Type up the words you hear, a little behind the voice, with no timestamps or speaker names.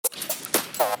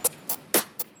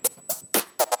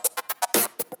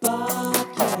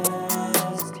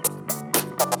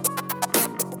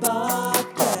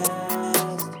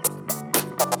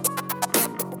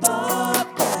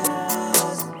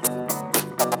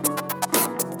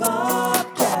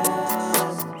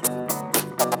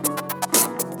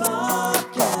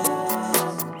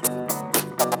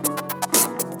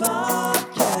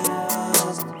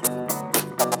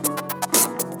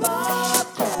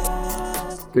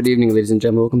Good evening, ladies and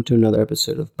gentlemen. Welcome to another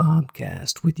episode of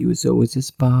Bobcast. With you as always is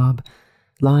Bob,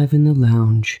 live in the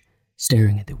lounge,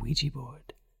 staring at the Ouija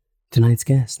board. Tonight's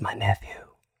guest, my nephew,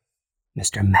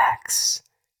 Mr. Max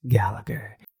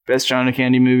Gallagher. Best John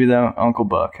Candy movie, though, Uncle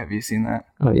Buck. Have you seen that?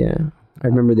 Oh, yeah. I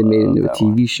remember they made it into a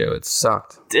TV show. It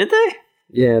sucked. Did they?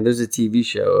 Yeah, there's a TV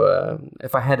show.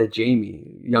 If I had a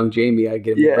young Jamie, I'd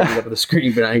get him to bring it up on the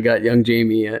screen, but I ain't got young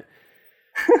Jamie yet.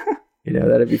 You know,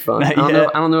 that'd be fun. I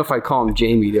don't know if I call him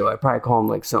Jamie, though. I'd probably call him,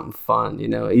 like, something fun, you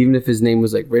know. Even if his name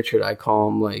was, like, Richard, I'd call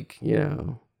him, like, you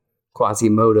know,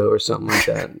 Quasimodo or something like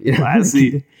that. You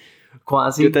know?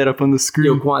 Quasi. Get that up on the screen.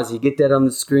 Yo, Quasi, get that on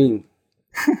the screen.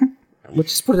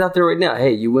 Let's just put it out there right now.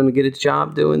 Hey, you want to get a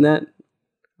job doing that?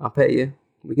 I'll pay you.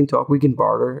 We can talk. We can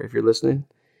barter if you're listening.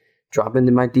 Drop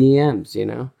into my DMs, you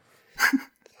know.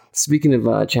 Speaking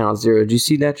of Channel Zero, did you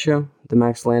see that show? The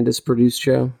Max Landis produced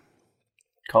show?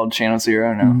 Called Channel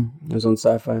Zero? No. It was on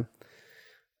Sci-Fi.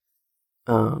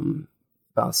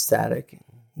 About static.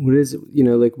 What is it? You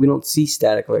know, like, we don't see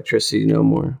static electricity no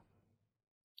more.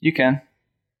 You can.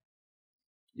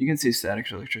 You can see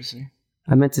static electricity.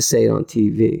 I meant to say it on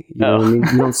TV. You know what I mean?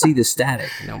 You don't see the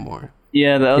static no more.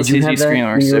 Yeah, the LCD screen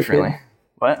works differently.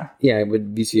 What? Yeah,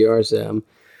 with VCRs.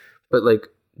 But, like,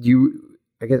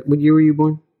 I guess, what year were you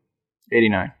born?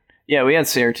 89. Yeah, we had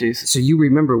CRTs. So you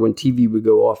remember when TV would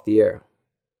go off the air?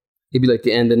 It'd be like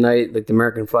the end of the night, like the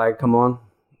American flag come on,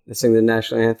 they sing the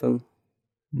national anthem.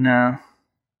 No.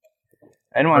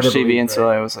 I didn't watch TV until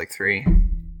I was like 3.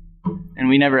 And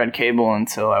we never had cable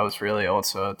until I was really old,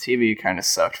 so TV kind of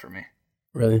sucked for me.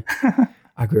 Really?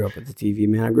 I grew up with the TV,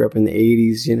 man. I grew up in the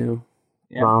 80s, you know.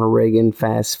 Yeah. Ronald Reagan,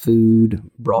 fast food,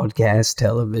 broadcast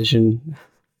television.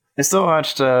 I still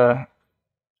watched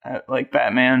like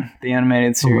Batman, the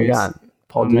animated series. Oh my God.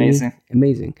 Paul Amazing. Dini?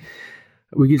 Amazing.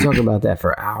 We could talk about that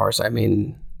for hours. I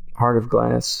mean, Heart of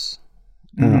Glass.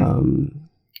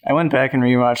 I went back and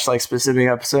rewatched like specific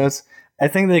episodes. I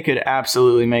think they could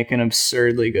absolutely make an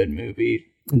absurdly good movie.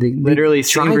 They literally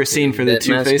scene for scene for the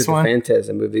Two-Face one. The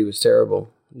Phantasm movie was terrible.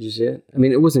 Did you see it? I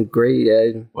mean, it wasn't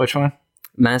great. Which one?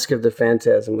 Mask of the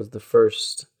Phantasm was the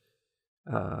first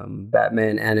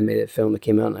Batman animated film that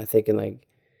came out, I think, in like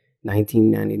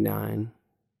 1999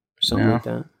 or something like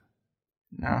that.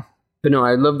 No. But no,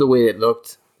 I love the way it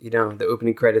looked. You know, the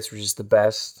opening credits were just the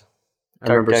best.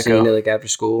 I remember seeing it like after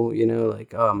school, you know,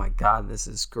 like, oh my God, this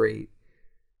is great.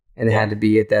 And it had to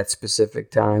be at that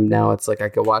specific time. Now it's like I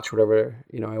could watch whatever,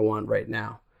 you know, I want right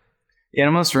now. Yeah, it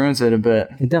almost ruins it a bit.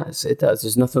 It does. It does.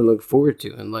 There's nothing to look forward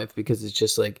to in life because it's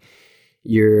just like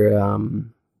you're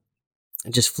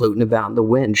just floating about in the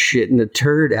wind, shitting a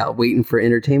turd out, waiting for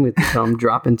entertainment to come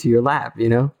drop into your lap, you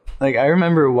know? Like, I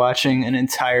remember watching an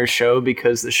entire show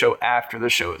because the show after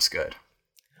the show is good.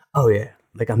 Oh, yeah.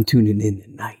 Like, I'm tuning in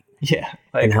tonight. Yeah.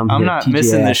 Like, I'm not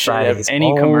missing the shit of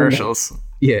any commercials.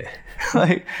 Yeah.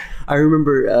 Like, I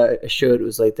remember a show that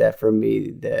was like that for me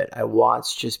that I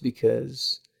watched just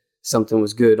because something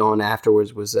was good on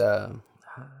afterwards was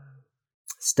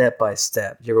Step by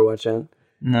Step. Did you ever watch that?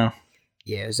 No.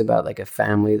 Yeah, it was about like a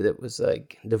family that was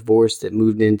like divorced that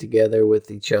moved in together with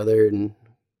each other, and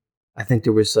I think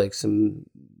there was like some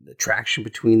attraction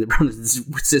between the brothers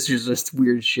and sisters, just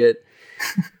weird shit.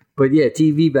 But yeah,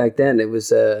 TV back then, it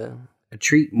was a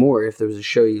treat more if there was a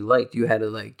show you liked. You had to,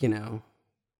 like, you know,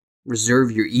 reserve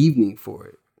your evening for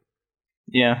it.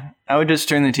 Yeah, I would just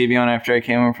turn the TV on after I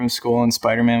came home from school and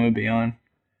Spider-Man would be on.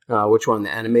 Which one? The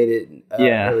animated?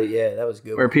 Yeah. Really, yeah, that was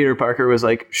good. Where Peter Parker was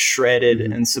like shredded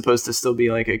and supposed to still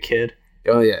be like a kid.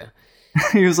 Oh, yeah.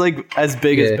 He was like as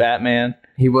big as Batman.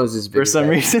 He was as big for some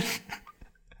reason.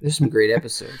 There's some great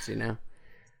episodes, you know.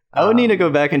 I would need to go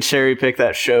back and cherry pick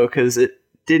that show because it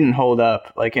didn't hold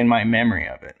up like in my memory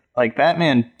of it. Like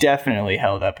Batman definitely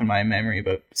held up in my memory,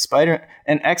 but Spider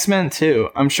and X-Men too.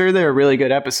 I'm sure they were really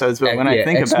good episodes, but when I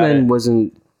think about it, X-Men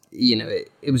wasn't. You know,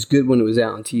 it was good when it was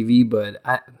out on TV, but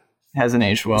hasn't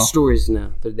aged well. The stories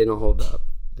now they don't hold up.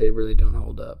 They really don't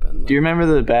hold up. And do you remember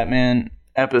the Batman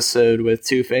episode with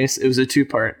Two-Face? It was a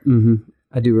 2-part.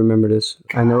 I do remember this.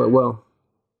 God. I know it well.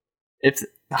 I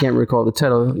can't recall the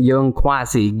title. Young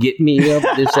Quasi, get me up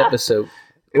this episode.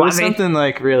 It was something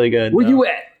like really good. Where you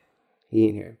at? He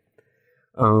ain't here.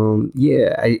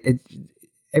 Yeah,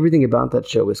 everything about that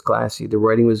show was classy. The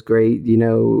writing was great. You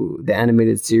know, the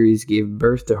animated series gave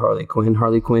birth to Harley Quinn.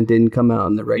 Harley Quinn didn't come out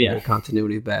in the regular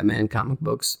continuity of Batman comic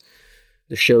books.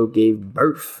 The show gave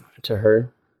birth to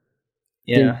her.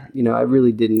 Yeah. You know, I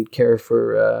really didn't care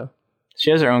for... she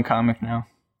has her own comic now.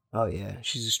 Oh, yeah.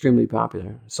 She's extremely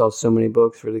popular. Sold so many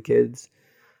books for the kids.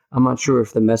 I'm not sure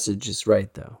if the message is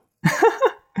right, though.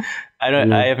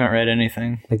 I haven't read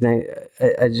anything. Like,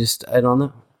 I don't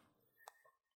know.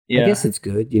 Yeah. I guess it's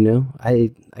good, you know.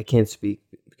 I can't speak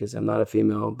because I'm not a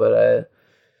female, but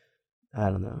I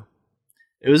don't know.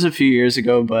 It was a few years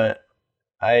ago, but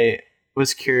I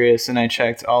was curious and I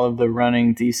checked all of the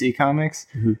running DC comics,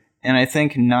 and I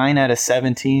think 9 out of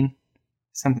 17.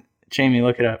 Jamie,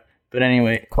 look it up. But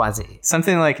anyway, Quasi.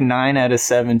 something like 9 out of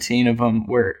 17 of them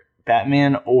were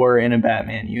Batman or in a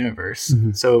Batman universe.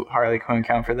 So Harley Quinn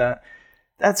count for that.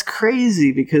 That's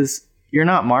crazy because you're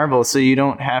not Marvel, so you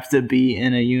don't have to be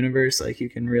in a universe. Like, you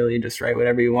can really just write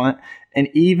whatever you want. And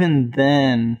even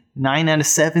then, 9 out of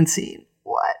 17.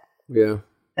 What? Yeah.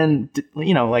 And,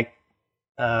 you know, like,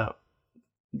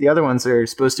 the other ones are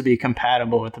supposed to be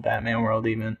compatible with the Batman world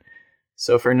even.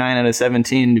 So for 9 out of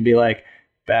 17 to be like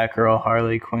Batgirl,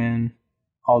 Harley Quinn,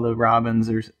 all the Robins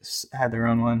had their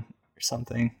own one or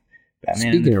something.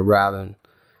 Batman. Speaking of Robin,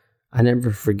 I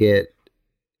never forget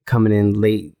coming in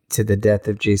late to the death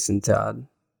of Jason Todd.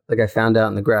 Like, I found out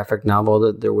in the graphic novel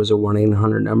that there was a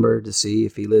 1-800 number to see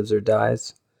if he lives or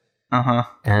dies.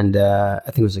 And I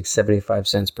think it was like 75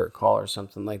 cents per call or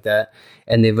something like that.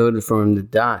 And they voted for him to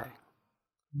die.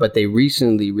 But they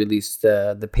recently released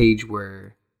the page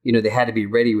where, you know, they had to be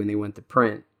ready when they went to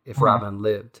print if Robin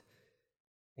lived.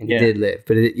 And he did live.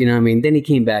 But, you know what I mean? Then he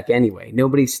came back anyway.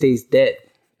 Nobody stays dead.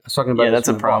 I was talking about that's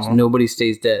a problem. Nobody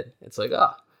stays dead. It's like,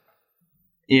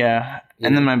 Yeah.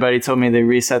 And then my buddy told me they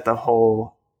reset the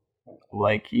whole,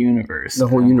 like, universe. The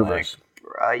whole universe.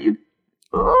 Like,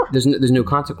 bruh, There's no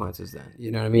consequences then.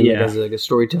 You know what I mean? Yeah. Like, as a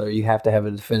storyteller, you have to have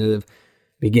a definitive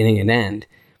beginning and end.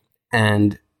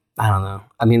 And I don't know.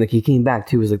 I mean, like, he came back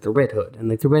too as like the Red Hood. And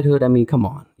like the Red Hood, I mean, come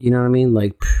on. You know what I mean?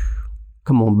 Like,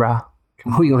 come on, brah.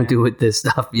 What are you going to do with this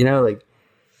stuff? You know, like,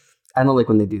 I don't like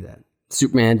when they do that.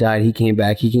 Superman died. He came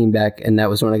back. And that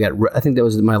was when I think that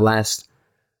was my last,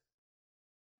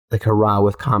 like, hurrah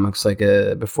with comics, like,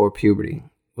 before puberty,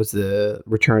 was the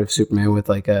return of Superman with,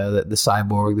 like, the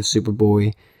Cyborg, the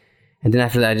Superboy. And then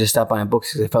after that, I just stopped buying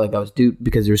books because I felt like I was duped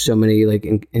because there were so many, like,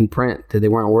 in print that they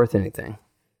weren't worth anything.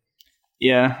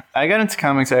 Yeah, I got into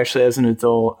comics actually as an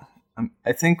adult.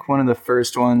 I think one of the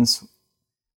first ones,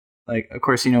 like, of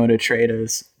course, you know what a trade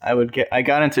is. I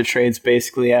got into trades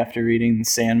basically after reading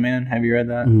Sandman. Have you read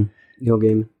that? Neil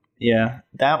Gaiman. Yeah,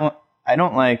 that one. I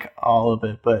don't like all of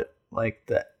it, but like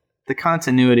the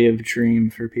continuity of Dream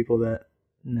for people that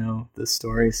know the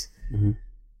stories.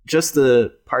 Just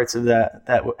the parts of that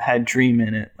had Dream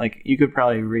in it. Like, you could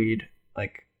probably read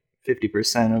like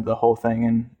 50% of the whole thing,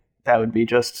 and that would be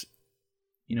just,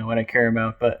 you know, what I care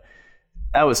about. But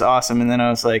that was awesome. And then I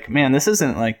was like, man, this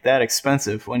isn't like that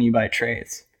expensive when you buy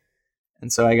trades.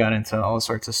 And so I got into all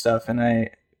sorts of stuff, and I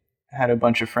had a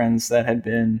bunch of friends that had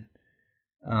been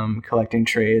collecting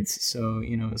trades. So,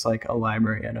 you know, it was like a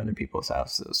library at other people's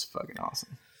houses. It was fucking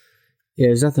awesome. Yeah,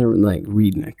 there's nothing like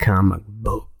reading a comic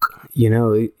book, you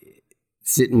know,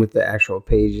 sitting with the actual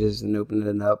pages and opening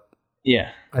it up.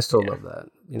 Yeah. I still love that.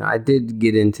 You know, I did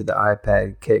get into the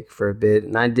iPad kick for a bit,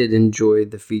 and I did enjoy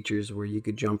the features where you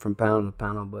could jump from panel to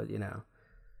panel, but, you know,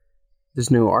 there's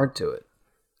no art to it.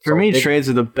 For me, trades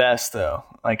are the best, though.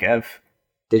 Like,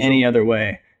 any other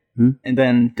way. And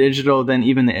then digital, then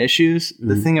even the issues.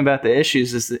 The thing about the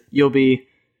issues is that you'll be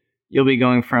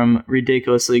going from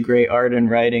ridiculously great art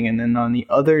and writing, and then on the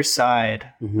other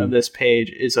side of this page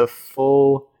is a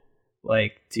full,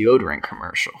 like, deodorant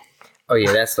commercial. Oh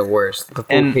yeah, that's the worst. The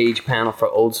full page panel for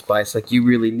Old Spice. Like, you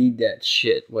really need that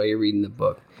shit while you're reading the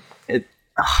book.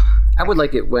 I would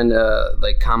like it when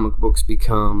like comic books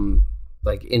become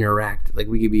like interact. Like,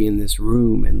 we could be in this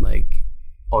room and like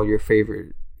all your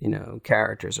favorite, you know,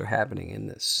 characters are happening in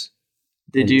this.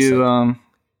 Did you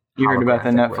you heard about the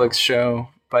Netflix show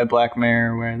by Black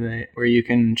Mirror where you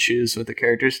can choose what the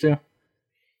characters do?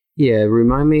 Yeah,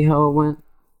 remind me how it went.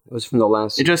 It was from the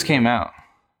last. It just came out.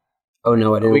 Oh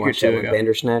no, I didn't watch that one.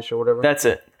 Bandersnatch or whatever. That's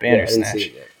it.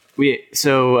 Bandersnatch.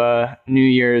 New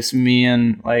Year's, me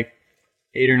and like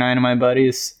 8 or 9 of my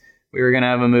buddies, we were gonna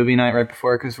have a movie night right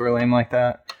before because we're lame like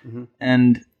that,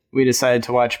 and we decided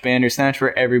to watch Bandersnatch,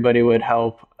 where everybody would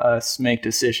help us make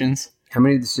decisions. How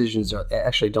many decisions are?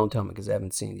 Actually, don't tell me because I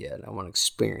haven't seen it yet. I want to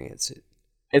experience it.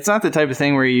 It's not the type of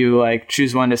thing where you like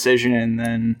choose one decision and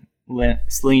then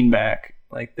lean back.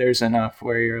 Like, there's enough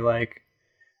where you're like,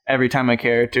 every time a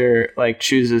character like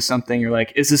chooses something, you're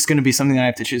like, is this going to be something I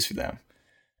have to choose for them?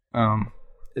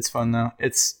 It's fun though.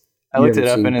 I looked it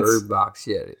up and it's Bird Box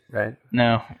yet, right?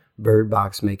 No. Bird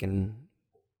Box making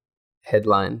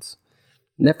headlines.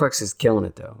 Netflix is killing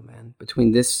it though, man.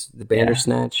 Between the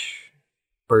Bandersnatch,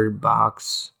 Bird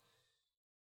Box,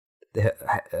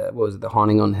 what was it, The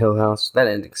Haunting on Hill House? That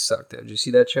ending sucked though. Did you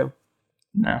see that show?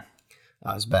 No.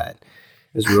 Oh, it was bad.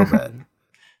 It was real bad.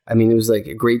 I mean, it was like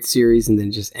a great series and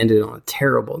then just ended on a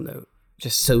terrible note.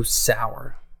 Just so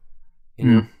sour. You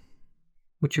know?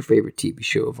 What's your favorite TV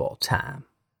show of all time?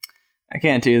 I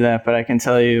can't do that, but I can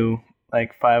tell you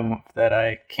like 5 that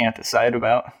I can't decide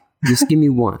about. Just give me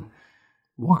one.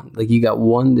 One. Like you got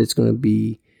one that's going to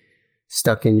be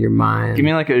stuck in your mind. Give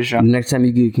me like a genre. The next time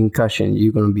you get a concussion,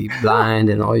 you're going to be blind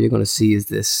and all you're going to see is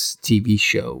this TV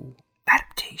show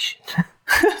adaptation.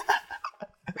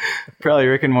 Probably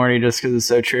Rick and Morty just because it's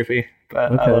so trippy,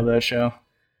 but I love that show.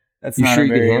 That's you not sure a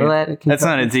you very, can handle that? That's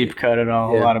not a deep cut at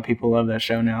all. Yeah. A lot of people love that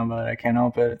show now, but I can't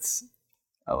help it.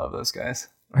 I love those guys.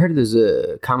 I heard there's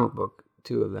a comic book,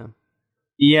 2 of them.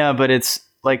 Yeah, but it's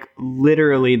like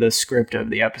literally the script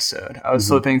of the episode. I was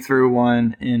flipping through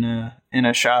one in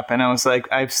a shop, and I was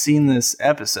like, I've seen this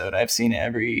episode. I've seen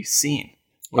every scene.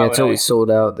 Yeah, it's always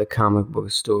sold out at the comic book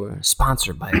store.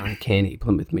 Sponsored by Uncanny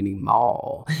Plymouth Mini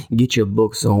Mall. Get your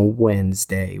books on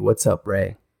Wednesday. What's up,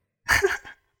 Ray?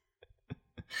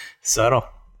 Subtle.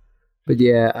 But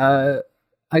yeah,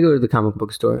 I go to the comic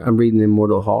book store. I'm reading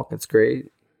Immortal Hulk. It's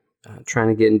great. Trying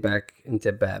to get back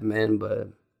into Batman, but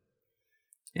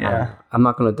yeah, I'm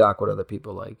not going to dock what other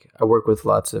people like. I work with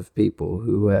lots of people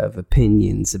who have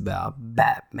opinions about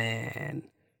Batman.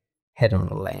 Head on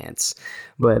a lance.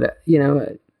 But, you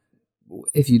know,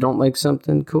 if you don't like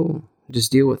something, cool.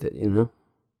 Just deal with it, you know?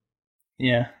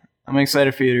 Yeah. I'm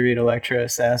excited for you to read Electra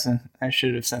Assassin. I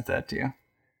should have sent that to you.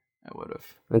 I would have.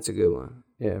 That's a good one.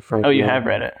 Yeah, Frank. Oh, you have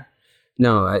read it?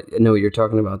 No, I know what you're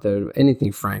talking about, though.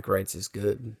 Anything Frank writes is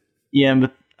good. Yeah,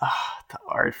 but the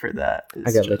art for that is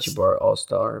I got to let you borrow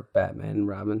All-Star, Batman, and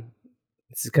Robin.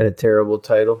 This is kind of a terrible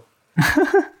title.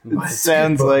 It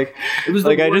sounds like it was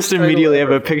like I just immediately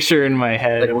have a picture in my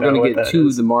head. Like we're gonna get 2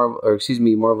 of the Marvel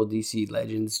DC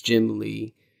legends, Jim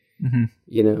Lee,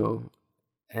 you know,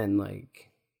 and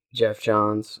like Jeff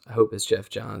Johns. I hope it's Jeff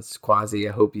Johns. Quasi,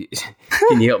 I hope you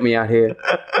can you help me out here.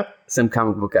 Some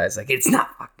comic book guy's like, it's not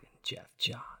fucking Jeff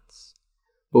Johns,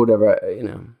 but whatever, you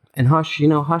know. And Hush, you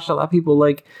know, Hush. A lot of people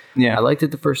like. Yeah, I liked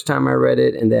it the first time I read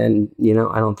it, and then you know,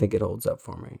 I don't think it holds up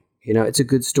for me. You know, it's a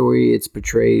good story. It's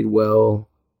portrayed well.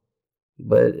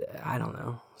 But I don't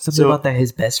know. Something about that,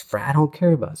 his best friend. I don't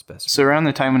care about his best friend. So around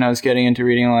the time when I was getting into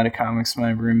reading a lot of comics, my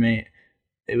roommate,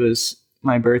 it was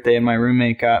my birthday, and my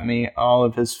roommate got me all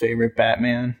of his favorite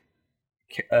Batman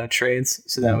trades.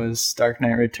 So that was Dark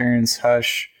Knight Returns,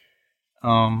 Hush.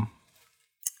 Oh,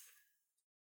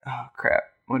 crap.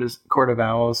 What is Court of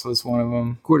Owls was one of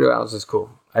them. Court of Owls is cool.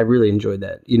 I really enjoyed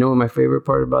that. You know what my favorite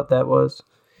part about that was?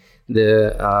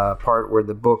 The part where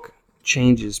the book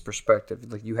changes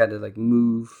perspective. Like you had to like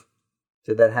move.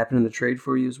 Did that happen in the trade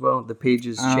for you as well? The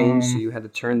pages changed, so you had to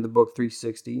turn the book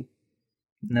 360.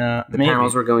 No, the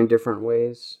panels were going different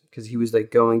ways because he was like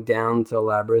going down to the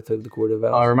labyrinth of the Court of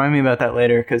Owls. Oh, remind me about that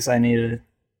later because I need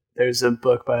there's a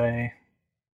book by.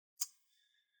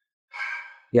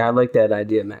 Yeah, I like that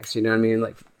idea, Max. You know what I mean?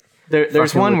 Like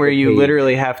there's one where you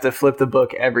literally have to flip the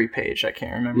book every page. I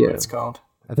can't remember what it's called.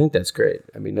 I think that's great.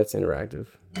 I mean, that's interactive.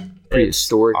 Pretty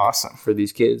historic. Awesome for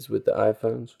these kids with the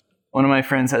iPhones. One of my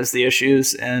friends has the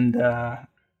issues, and I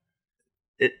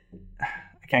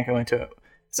can't go into it.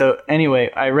 So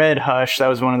anyway, I read Hush. That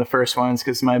was one of the first ones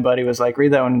because my buddy was like,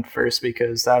 read that one first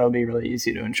because that'll be really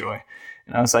easy to enjoy.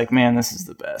 And I was like, man, this is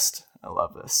the best. I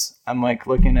love this. I'm like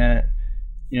looking at,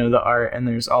 you know, the art, and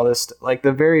there's all this, like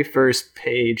the very first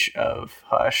page of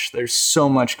Hush, there's so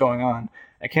much going on.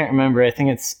 I can't remember. I think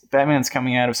it's Batman's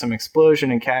coming out of some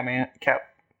explosion, and Catwoman's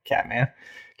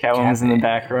in the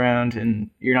background, and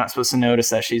you're not supposed to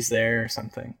notice that she's there or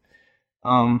something.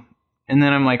 And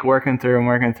then I'm like working through,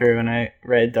 and I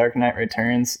read Dark Knight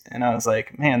Returns, and I was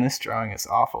like, man, this drawing is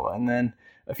awful. And then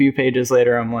a few pages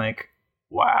later, I'm like,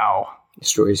 wow, the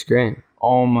story's great.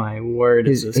 Oh my word!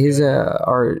 His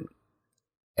art,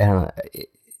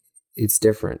 it's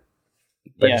different.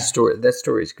 But that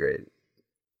story's great.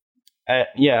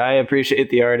 I appreciate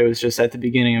the art. It was just at the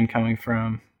beginning I'm coming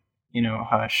from, you know,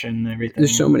 Hush and everything.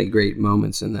 There's so many great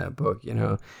moments in that book, you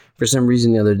know. For some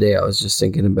reason the other day I was just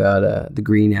thinking about the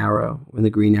Green Arrow. When the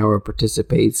Green Arrow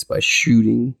participates by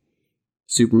shooting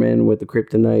Superman with the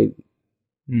kryptonite.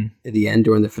 At the end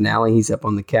during the finale, he's up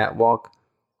on the catwalk.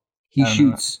 He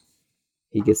shoots.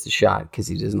 He gets the shot because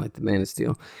he doesn't like the Man of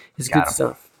Steel. It's good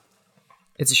stuff.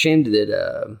 It's a shame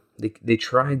that they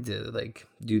tried to like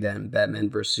do that in Batman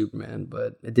vs Superman,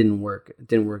 but it didn't work. It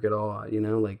didn't work at all. You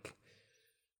know, like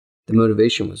the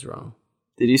motivation was wrong.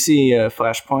 Did you see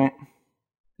Flashpoint?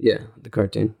 Yeah, the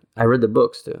cartoon. I read the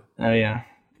books too. Oh yeah,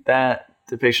 that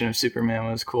depiction of Superman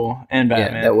was cool, and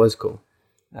Batman. Yeah, that was cool.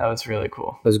 That was really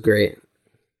cool. It was great.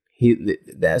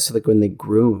 That's like when they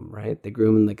grew him, right? They grew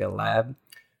him in like a lab.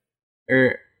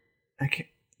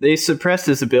 they suppressed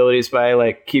his abilities by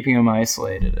like keeping him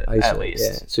isolated at least.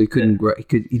 Yeah. So he couldn't grow. He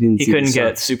couldn't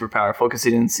get super powerful because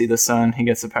he didn't see the sun. He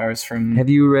gets the powers from. Have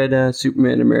you read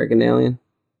Superman American Alien?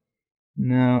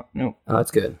 No. Oh,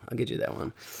 that's good. I'll get you that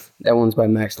one. That one's by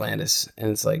Max Landis, and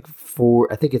it's like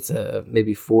I think it's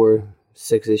maybe 4-6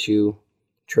 issue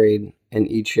trade,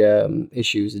 and each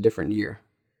issue is a different year.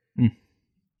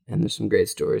 And there's some great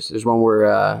stories. There's one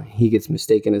where he gets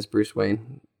mistaken as Bruce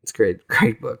Wayne. It's great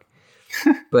book.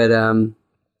 But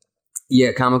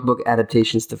yeah, comic book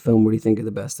adaptations to film. What do you think of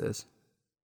the best is?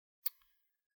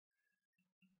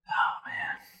 Oh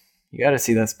man, you got to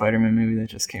see that Spider-Man movie that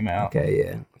just came out. Okay,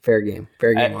 yeah, fair game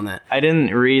on that. I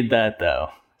didn't read that though,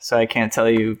 so I can't tell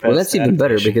you. Well, that's even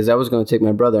better because I was going to take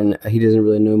my brother, and he doesn't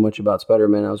really know much about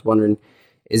Spider-Man. I was wondering,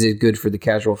 is it good for the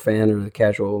casual fan or the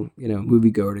casual,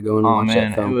 moviegoer to go and watch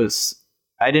that film?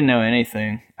 I didn't know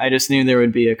anything. I just knew there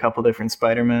would be a couple different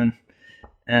Spider-Men,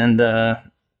 and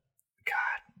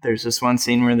there's this one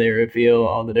scene where they reveal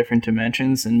all the different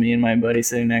dimensions, and me and my buddy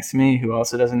sitting next to me, who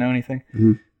also doesn't know anything.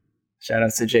 Mm-hmm. Shout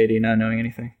out to JD not knowing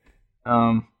anything.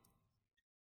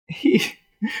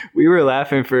 We were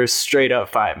laughing for straight up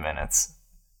 5 minutes.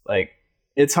 Like,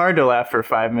 it's hard to laugh for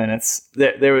 5 minutes.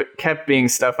 There kept being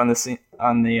stuff on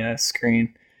the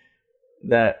screen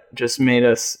that just made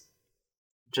us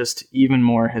just even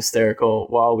more hysterical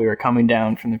while we were coming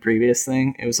down from the previous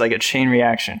thing. It was like a chain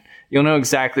reaction. You'll know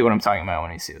exactly what I'm talking about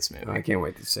when you see this movie. I can't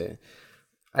wait to see it.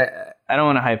 I don't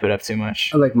want to hype it up too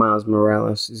much. I like Miles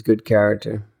Morales. He's a good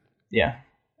character. Yeah.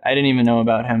 I didn't even know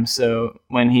about him, so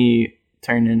when he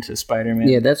turned into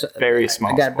Spider-Man, that's very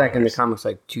small. I got back in the comics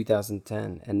like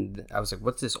 2010, and I was like,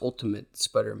 what's this Ultimate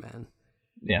Spider-Man?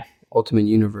 Yeah. Ultimate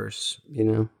Universe,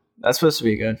 That's supposed to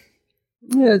be good.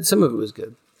 Yeah, some of it was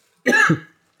good.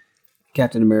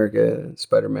 Captain America,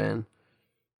 Spider-Man.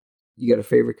 You got a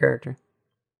favorite character?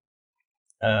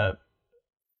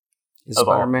 Is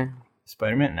Spider-Man?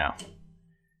 Spider-Man? No.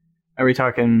 Are we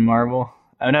talking Marvel?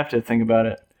 I would have to think about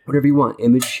it. Whatever you want.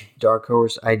 Image, Dark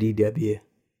Horse, IDW.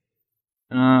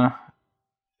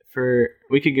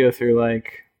 We could go through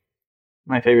like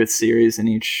my favorite series in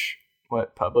each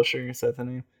publisher, is that the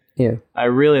name? Yeah. I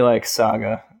really like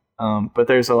Saga. But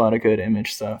there's a lot of good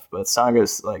Image stuff, but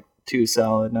Saga's like too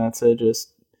solid not to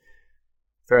just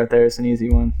throw it there as an easy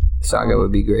one. Saga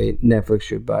would be great. Netflix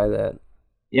should buy that.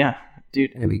 Yeah,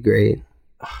 dude. That'd be great.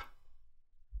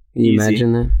 Can you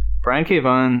imagine that? Brian K.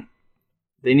 Vaughan,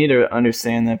 they need to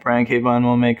understand that Brian K. Vaughan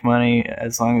will make money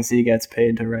as long as he gets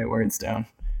paid to write words down.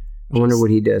 I wonder what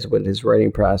he does, what his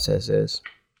writing process is.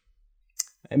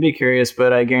 I'd be curious,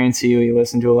 but I guarantee you he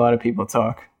listened to a lot of people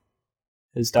talk.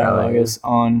 His dialogue is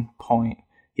on point.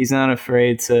 He's not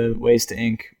afraid to waste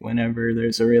ink whenever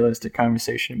there's a realistic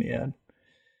conversation to be had.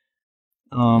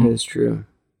 That is true.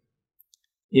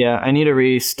 Yeah, I need to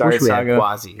restart Saga.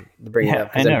 Quasi to bring it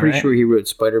up, because I'm pretty sure he wrote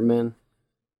Spider-Man.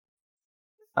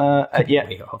 Yeah.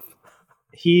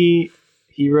 He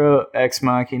wrote Ex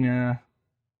Machina,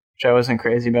 which I wasn't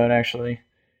crazy about actually.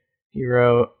 He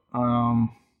wrote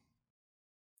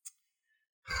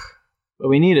what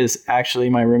we need is actually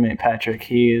my roommate Patrick.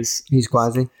 He's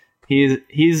Quasi?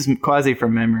 He's Quasi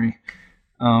from memory.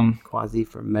 Quasi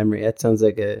from memory. That sounds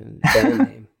like a band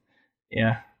name.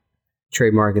 Yeah.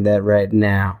 Trademarking that right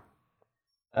now.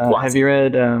 Have you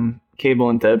read Cable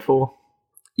and Deadpool?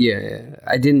 Yeah.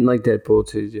 I didn't like Deadpool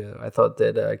 2, Joe. I thought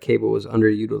that Cable was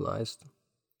underutilized.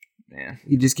 Man.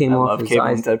 He just came off his Cable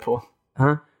eyes. and Deadpool.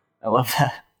 Huh? I love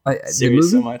that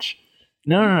series so much.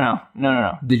 No.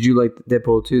 Did you like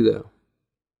Deadpool 2, though?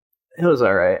 It was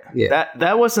all right. Yeah.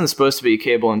 That wasn't supposed to be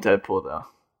Cable and Deadpool, though.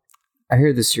 I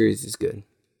hear the series is good.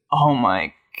 Oh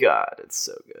my god, it's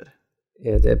so good.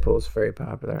 Yeah, Deadpool is very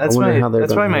popular. That's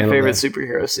probably my favorite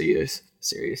superhero series.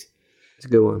 It's a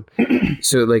good one.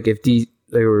 So, like, if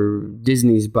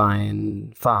Disney's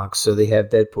buying Fox, so they have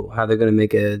Deadpool, how they're going to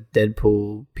make a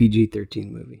Deadpool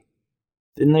PG-13 movie?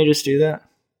 Didn't they just do that?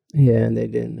 Yeah, they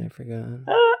did. I forgot.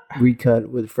 Recut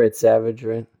with Fred Savage,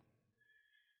 right?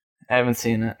 I haven't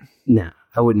seen it. Nah,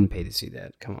 I wouldn't pay to see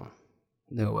that. Come on.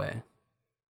 No way.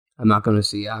 I'm not going to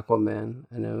see Aquaman.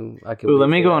 I know I can. Ooh, let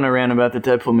me go on a rant about the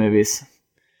Deadpool movies.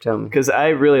 Tell me. Because I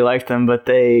really liked them, but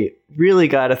they really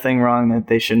got a thing wrong that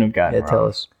they shouldn't have gotten wrong. Tell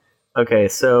us. Okay,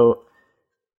 so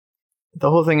the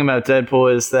whole thing about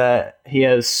Deadpool is that he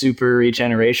has super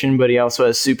regeneration, but he also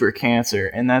has super cancer.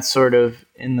 And that's sort of,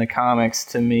 in the comics,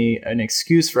 to me, an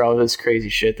excuse for all this crazy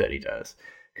shit that he does.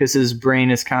 Because his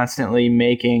brain is constantly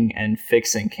making and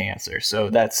fixing cancer. So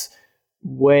that's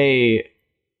really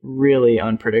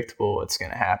unpredictable what's going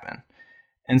to happen.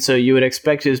 And so you would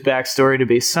expect his backstory to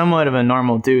be somewhat of a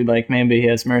normal dude, like maybe he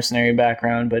has mercenary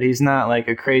background, but he's not like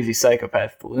a crazy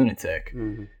psychopath lunatic.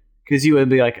 Because you would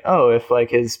be like, oh, if like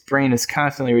his brain is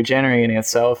constantly regenerating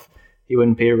itself, he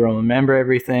wouldn't be able to remember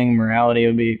everything. Morality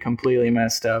would be completely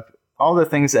messed up. All the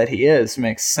things that he is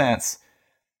makes sense.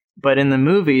 But in the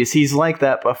movies, he's like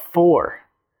that before.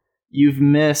 You've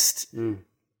missed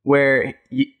where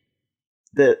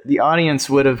the audience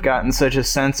would have gotten such a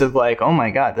sense of like, oh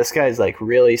my God, this guy's like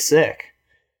really sick.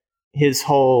 His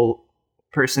whole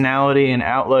personality and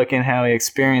outlook and how he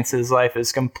experiences life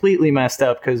is completely messed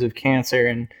up because of cancer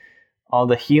and all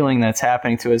the healing that's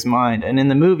happening to his mind. And in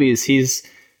the movies, he's,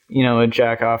 you know, a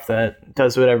jack off that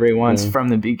does whatever he wants from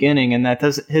the beginning, and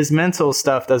his mental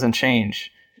stuff doesn't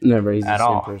change. Never, he's at the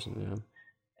same all. person. Yeah.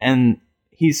 And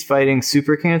he's fighting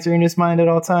super cancer in his mind at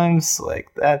all times. Like,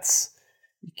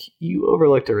 you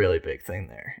overlooked a really big thing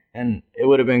there, and it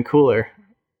would have been cooler.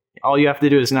 All you have to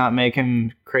do is not make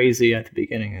him crazy at the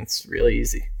beginning. It's really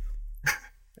easy.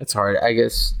 It's hard, I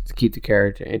guess, to keep the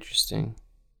character interesting.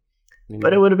 You know?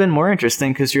 But it would have been more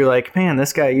interesting because you're like, man,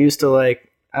 this guy used to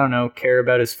like, I don't know, care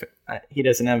about he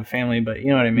doesn't have a family, but you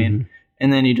know what I mean?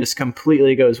 And then he just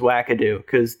completely goes wackadoo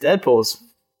because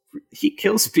he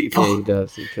kills people. Yeah, he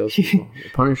does. He kills people. The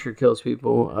Punisher kills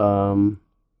people.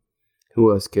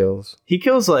 Who else kills? He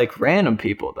kills like random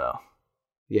people though.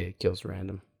 Yeah, he kills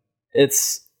random.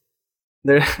 There's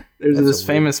this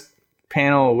famous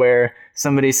panel where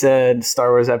somebody said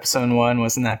Star Wars Episode 1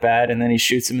 wasn't that bad, and then he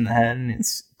shoots him in the head and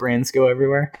his brains go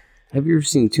everywhere. Have you ever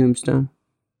seen Tombstone?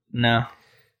 No.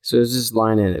 So there's this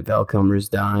line in it, Val Kilmer's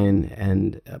dying,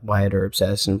 and Wyatt Earp's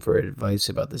asking for advice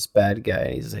about this bad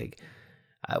guy. He's like,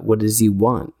 what does he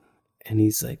want? And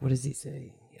he's like, what does he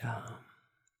say?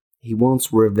 He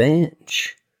wants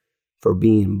revenge for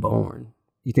being born.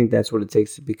 You think that's what it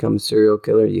takes to become a serial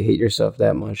killer? You hate yourself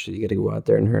that much that you got to go out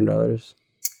there and hurt others?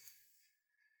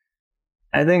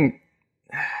 I think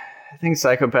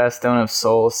psychopaths don't have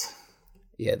souls.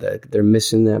 Yeah, they're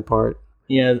missing that part.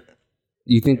 Yeah.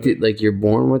 You think that like you're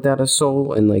born without a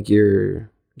soul and like you're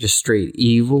just straight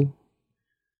evil?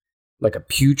 Like a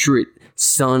putrid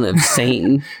son of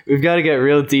Satan? We've got to get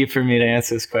real deep for me to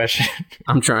answer this question.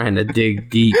 I'm trying to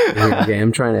dig deep here again.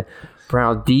 I'm trying to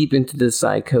prowl deep into the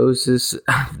psychosis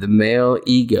of the male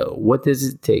ego. What does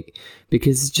it take?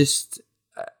 Because it's just,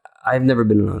 I've never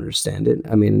been able to understand it.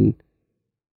 I mean,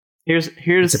 here's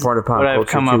it's a part of pop what culture I've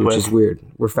come too, up which with. Is weird.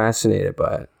 We're fascinated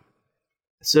by it.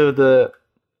 So there's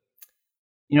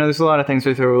a lot of things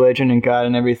with religion and God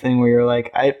and everything where you're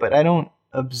like, but I don't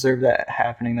observe that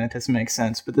happening. That doesn't make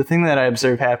sense. But the thing that I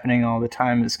observe happening all the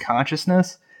time is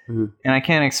consciousness. And I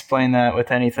can't explain that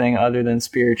with anything other than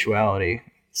spirituality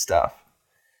stuff.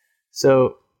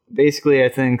 So basically, I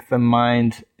think the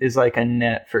mind is like a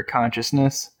net for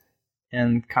consciousness,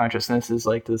 and consciousness is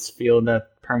like this field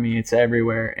that permeates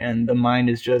everywhere, and the mind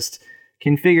is just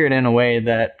configured in a way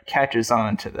that catches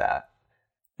on to that.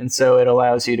 And so it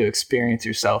allows you to experience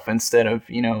yourself instead of,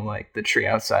 like the tree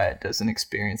outside doesn't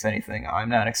experience anything. I'm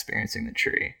not experiencing the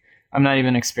tree. I'm not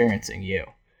even experiencing you.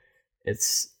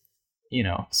 It's,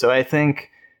 so I think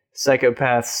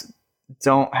psychopaths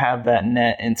don't have that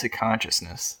net into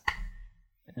consciousness.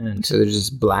 And so there's this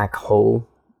black hole.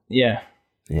 Yeah.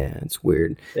 Yeah, it's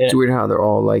weird. Yeah. It's weird how they're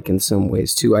all like in some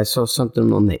ways too. I saw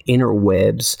something on the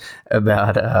interwebs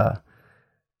about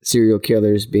serial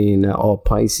killers being all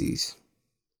Pisces.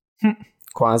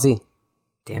 Quasi.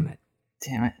 Damn it.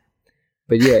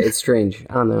 But yeah, it's strange.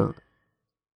 I don't know.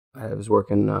 I was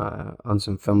working on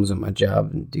some films at my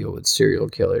job and deal with serial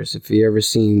killers. If you ever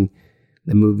seen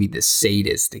the movie The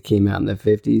Sadist that came out in the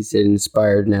 50s, it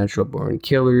inspired natural born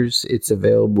killers. It's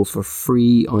available for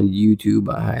free on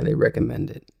YouTube. I highly recommend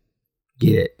it.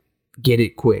 Get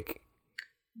it quick.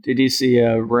 Did you see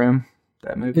Room,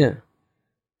 that movie? Yeah.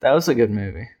 That was a good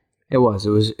movie. It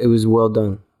was well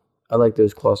done. I like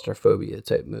those claustrophobia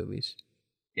type movies.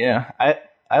 Yeah,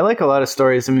 I like a lot of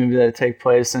stories in movies that take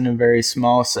place in a very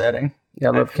small setting. Yeah,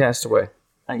 I love Castaway.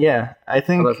 Yeah, I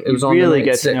think it was you on really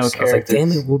get to know characters. I was like,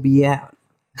 damn it, we'll be out.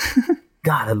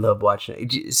 God, I love watching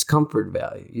it. It's comfort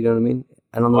value. You know what I mean?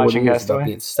 I don't know Watching what it is Castaway? about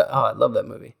being stuck. Oh, I love that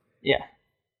movie. Yeah.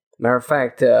 Matter of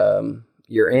fact,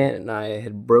 your aunt and I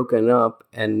had broken up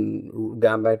and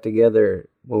got back together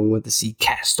when we went to see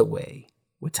Castaway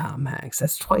with Tom Hanks.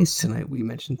 That's twice tonight we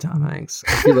mentioned Tom Hanks.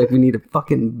 I feel like we need a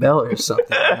fucking bell or something.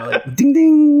 Like, ding,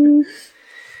 ding.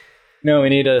 No, we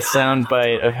need a sound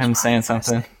bite of him saying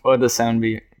something. What would the sound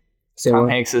be? Tom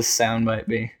Hanks' sound bite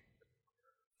be?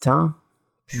 Tom?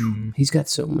 He's got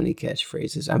so many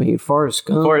catchphrases. I mean, Forrest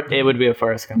Gump. Or it would be a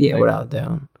Forrest Gump. Yeah, without a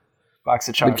doubt. box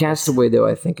of But chocolates. Castaway, though,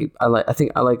 I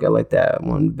like that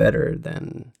one better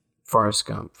than Forrest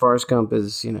Gump. Forrest Gump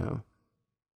is, I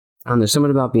don't know,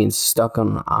 something about being stuck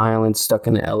on an island, stuck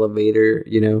in an elevator,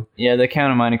 Yeah, the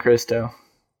Count of Monte Cristo.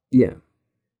 Yeah.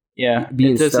 Yeah,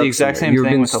 Being it does the exact same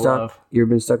thing with the love. You ever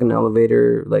been stuck in an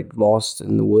elevator, like lost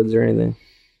in the woods or anything?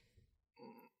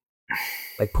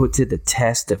 Like put to the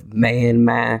test of man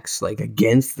max, like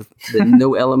against the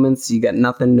no elements, you got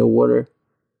nothing, no water.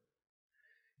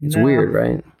 It's weird,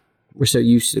 right? We're so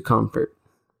used to comfort,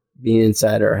 being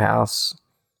inside our house,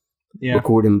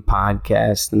 recording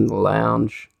podcasts in the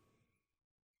lounge.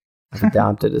 I've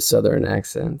adopted a Southern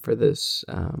accent for this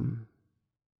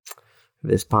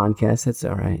podcast. That's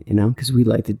all right, because we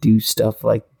like to do stuff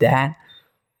like that.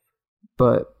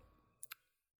 But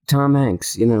Tom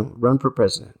Hanks, run for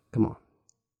president. Come on.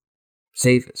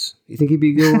 Save us. You think he'd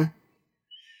be a good one?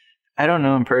 I don't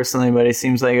know him personally, but he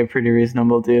seems like a pretty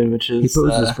reasonable dude, which is... He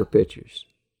poses for pictures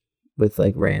with,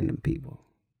 like, random people.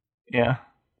 Yeah.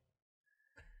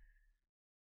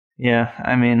 Yeah,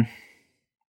 I mean,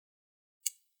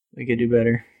 we could do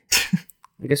better.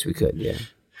 I guess we could, yeah.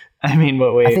 I mean,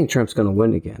 but wait. I think Trump's going to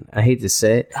win again. I hate to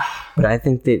say it, but I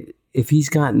think that if he's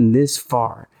gotten this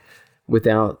far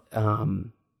without, I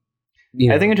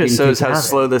think it just shows how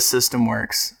slow this system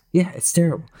works. Yeah, it's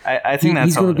terrible. I think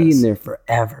he's going to be in there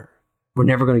forever. We're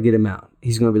never going to get him out.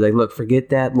 He's going to be like, look, forget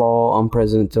that law. I'm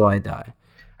president until I die.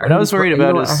 What I was worried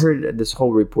about is... I heard this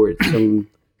whole report.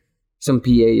 Some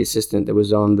PA assistant that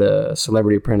was on the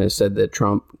Celebrity Apprentice said that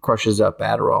Trump crushes up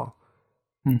Adderall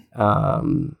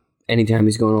anytime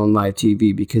he's going on live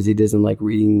TV because he doesn't like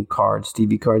reading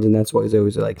TV cards, and that's why he's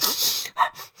always like,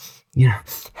 he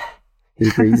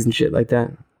breathes and shit like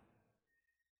that.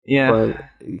 Yeah.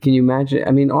 But can you imagine?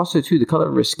 I mean, also, too, the color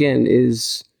of her skin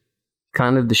is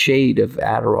kind of the shade of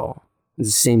Adderall. It's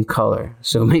the same color.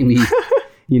 So maybe,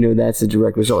 that's a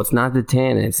direct result. It's not the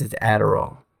tannin, it's the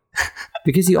Adderall.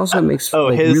 Because he also makes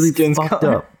really fucked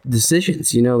up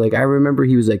decisions. Like I remember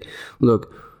he was like,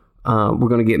 look, we're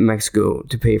going to get Mexico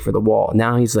to pay for the wall.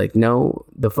 Now he's like, no,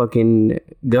 the fucking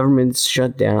government's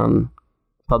shut down.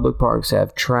 Public parks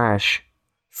have trash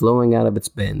flowing out of its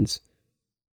bins.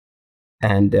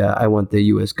 And I want the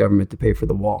U.S. government to pay for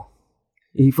the wall.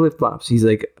 He flip-flops. He's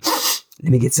like,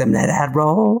 let me get some of that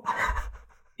Adderall.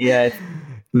 Yeah.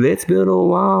 Let's build a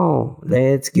wall.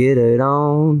 Let's get it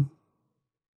on.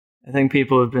 I think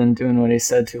people have been doing what he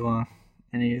said too long.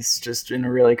 And he's just in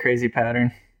a really crazy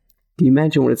pattern. Can you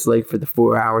imagine what it's like for the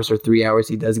 4 hours or 3 hours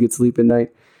he does get sleep at night?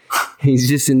 He's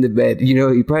just in the bed. He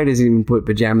probably doesn't even put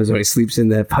pajamas on. He sleeps in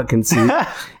that fucking suit.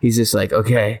 He's just like,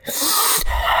 okay.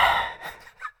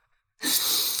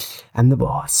 I'm the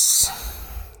boss.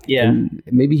 Yeah. And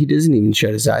maybe he doesn't even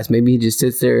shut his eyes. Maybe he just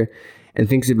sits there and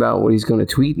thinks about what he's going to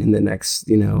tweet in the next,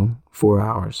 4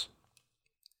 hours.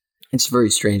 It's very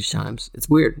strange times. It's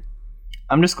weird.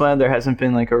 I'm just glad there hasn't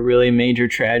been like a really major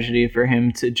tragedy for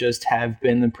him to just have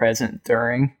been the president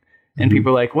during. And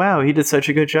people are like, wow, he did such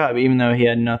a good job, even though he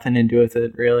had nothing to do with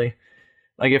it, really.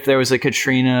 Like if there was a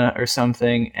Katrina or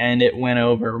something and it went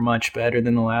over much better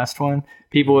than the last one,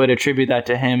 people would attribute that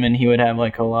to him and he would have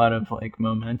like a lot of like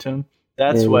momentum.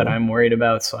 That's what I'm worried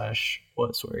about /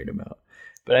 was worried about.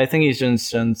 But I think he's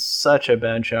just done such a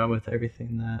bad job with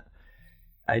everything that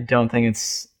I don't think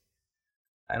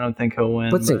he'll win.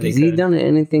 Has he done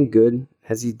anything good?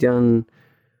 Has he done...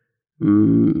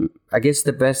 I guess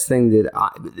the best thing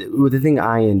the thing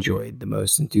I enjoyed the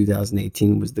most in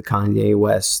 2018 was the Kanye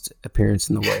West appearance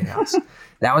in the White House.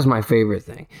 That was my favorite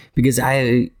thing because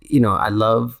I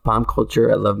love pop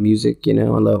culture, I love music, I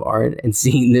love art, and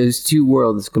seeing those two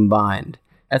worlds combined.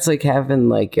 That's like having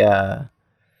like Bon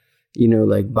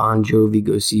Jovi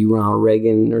go see Ronald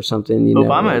Reagan or something.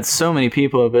 Obama had so many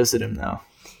people visit him though.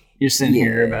 You just didn't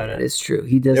hear about it. It's true.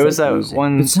 He does. There was that music.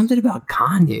 one. But something about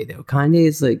Kanye though. Kanye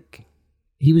is like.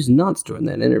 He was nuts during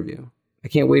that interview. I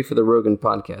can't wait for the Rogan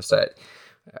podcast.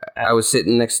 I was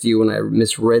sitting next to you when I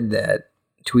misread that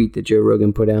tweet that Joe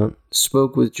Rogan put out.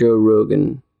 Spoke with Joe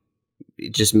Rogan.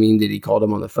 It just means that he called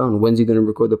him on the phone. When's he going to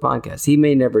record the podcast? He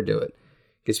may never do it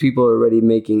because people are already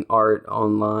making art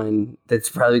online that's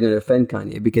probably going to offend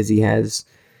Kanye because he has,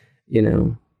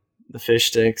 the fish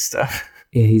stick stuff.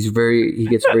 Yeah, he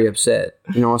gets very upset.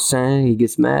 You know what I'm saying? He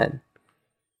gets mad.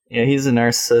 Yeah, he's a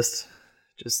narcissist.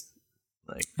 Just.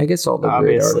 I guess all the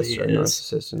great artists are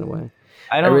narcissists in a way.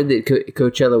 I read that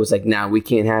Coachella was like, "Nah, we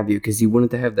can't have you," because he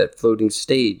wanted to have that floating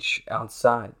stage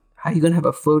outside. How are you gonna have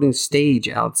a floating stage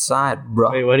outside,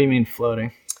 bro? Wait, what do you mean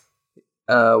floating?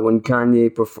 When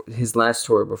Kanye his last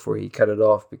tour before he cut it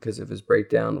off because of his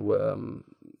breakdown,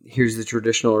 here's the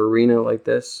traditional arena like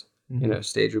this.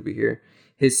 Stage will be here.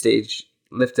 His stage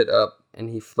lifted up and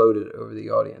he floated over the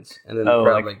audience, and then the Oh,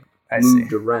 crowd like, like I moved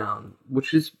see. around,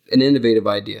 which is an innovative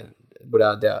idea,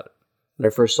 without doubt. When I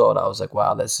first saw it, I was like,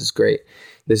 "Wow, this is great.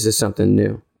 This is something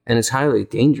new." And it's highly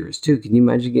dangerous too. Can you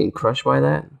imagine getting crushed by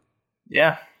that?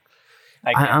 Yeah.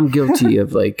 I'm guilty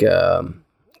of like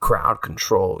crowd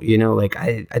control. You know, like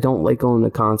I don't like going to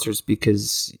concerts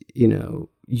because, you know,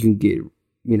 you can get,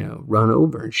 you know, run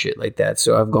over and shit like that.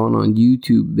 So I've gone on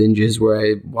YouTube binges where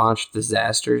I watch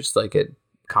disasters like at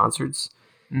concerts.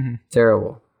 Mm-hmm.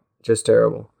 Terrible. Just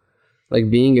terrible. Like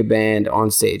being a band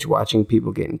on stage, watching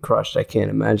people getting crushed. I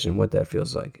can't imagine what that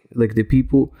feels like. Like the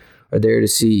people are there to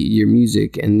see your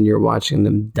music and you're watching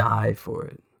them die for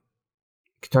it.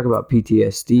 You could talk about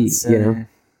PTSD, you know?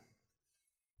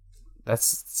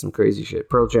 That's some crazy shit.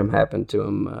 Pearl Jam happened to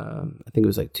him, I think it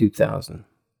was like 2000.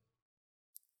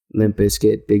 Limp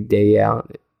Bizkit, Big Day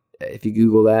Out. If you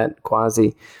Google that,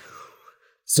 Quasi,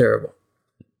 it's terrible.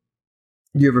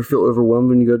 You ever feel overwhelmed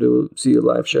when you go to see a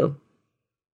live show?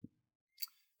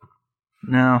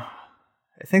 No.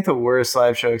 I think the worst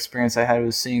live show experience I had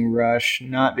was seeing Rush,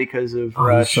 not because of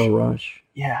Rush. You saw Rush?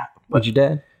 Yeah. With your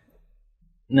dad?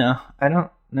 No, I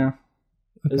don't know.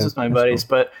 This Okay, was my that's buddies,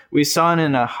 cool. but we saw it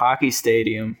in a hockey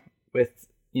stadium with,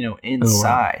 you know,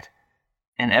 inside,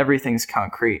 and everything's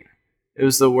concrete. It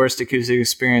was the worst acoustic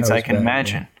experience I can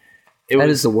imagine. That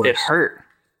is the worst. It hurt.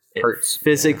 It Hurts.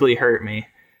 physically hurt me,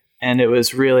 and it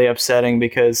was really upsetting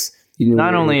because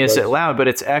not only is it loud, but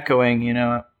it's echoing. You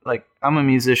know, like I'm a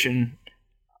musician.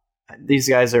 These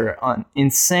guys are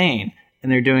insane,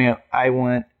 and they're doing it. I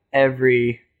want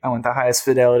the highest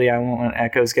fidelity. I won't want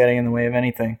echoes getting in the way of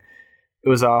anything. It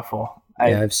was awful.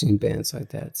 I've seen bands like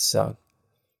that. So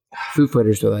Foo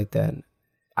Fighters were like that.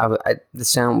 The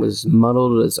sound was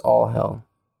muddled as all hell.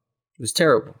 It was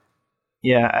terrible.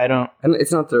 Yeah, And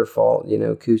it's not their fault, you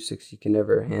know. Acoustics, you can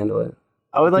never handle it.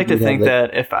 I would like to think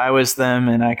that if I was them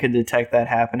and I could detect that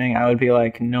happening, I would be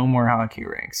like, no more hockey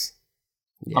rinks.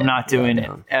 Yeah, I'm not doing it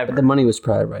ever. But the money was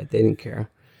probably right. They didn't care.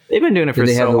 They've been doing it for so long.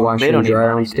 Did they have the washer and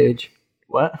dryer on stage? Dude.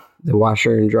 What? The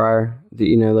washer and dryer.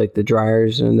 You know, like the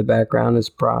dryers in the background as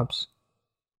props.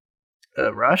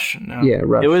 Rush? No. Yeah,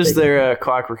 Rush. It was their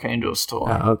Clockwork Angels tour.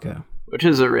 Oh, okay. Which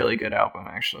is a really good album,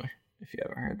 actually, if you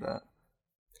haven't heard that.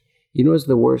 You know what's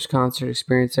the worst concert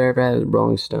experience I ever had? The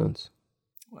Rolling Stones.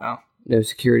 Wow. No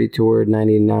security tour,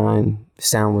 99. The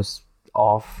sound was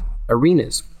off.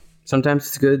 Arenas. Sometimes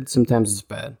it's good, sometimes it's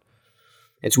bad.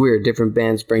 It's weird. Different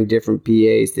bands bring different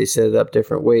PAs. They set it up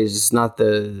different ways. It's not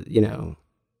the, you know,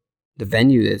 the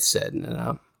venue that's setting it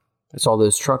up. It's all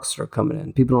those trucks that are coming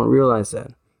in. People don't realize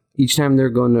that. Each time they're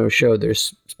going to a show, they're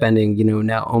spending, you know,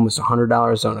 now almost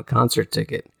 $100 on a concert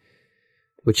ticket,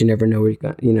 which you never know what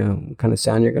kind of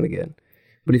sound you're going to get.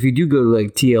 But if you do go to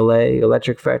like TLA,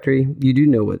 Electric Factory, you do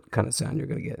know what kind of sound you're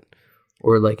going to get.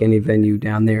 Or like any venue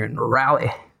down there in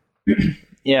Raleigh.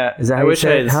 Yeah. Is that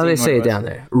how do they say it down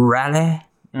there? Raleigh?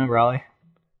 No, Raleigh.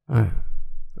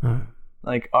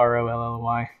 Like Like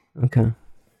ROLLY. Okay.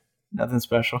 Nothing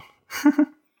special.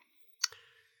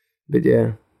 But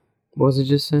yeah. What was it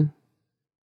just saying?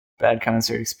 Bad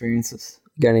concert experiences.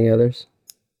 Got any others?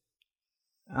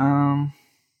 No.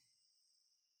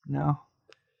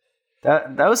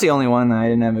 That was the only one that I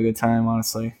didn't have a good time,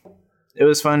 honestly. It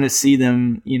was fun to see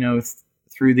them, you know,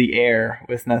 through the air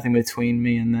with nothing between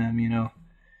me and them, you know.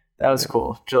 That was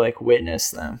cool to like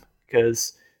witness them,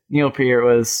 because Neil Peart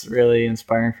was really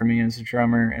inspiring for me as a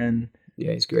drummer. And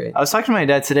yeah, he's great. I was talking to my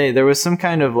dad today. There was some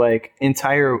kind of like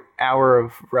entire hour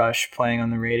of Rush playing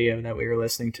on the radio that we were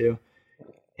listening to.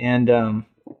 And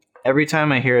every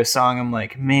time I hear a song, I'm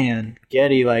like, man,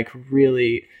 Geddy like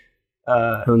really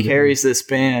carries this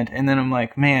band. And then I'm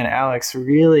like, man, Alex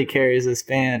really carries this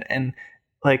band. And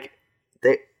like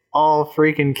they all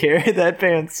freaking carry that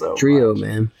band so Trio, much.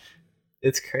 Man.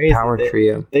 It's crazy. Power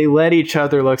trio. They let each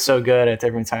other look so good at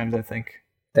different times, I think.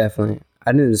 Definitely.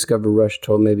 I didn't discover Rush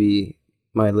till maybe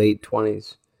my late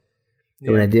 20s.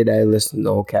 And when I did, I listened to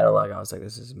the whole catalog. I was like,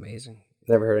 this is amazing.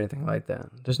 Never heard anything like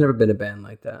that. There's never been a band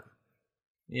like that.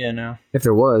 Yeah, no. If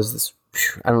there was,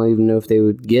 I don't even know if they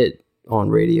would get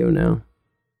on radio now.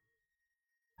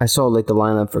 I saw like the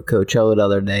lineup for Coachella the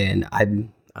other day, and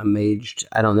I'm aged.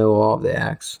 I don't know all of the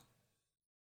acts.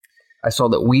 I saw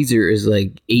that Weezer is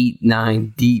like 8,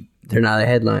 9 deep. They're not a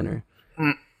headliner.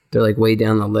 They're like way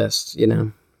down the list, you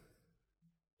know?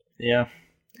 Yeah.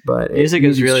 But music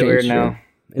is really weird now.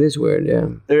 It is weird, yeah.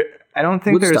 I don't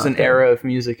think there's an era of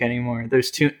music anymore.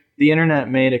 The internet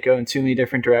made it go in too many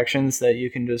different directions that you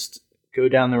can just go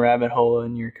down the rabbit hole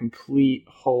in your complete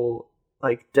whole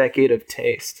like decade of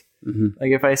taste. Mm-hmm.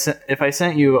 Like if I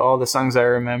sent you all the songs I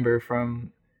remember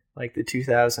from like the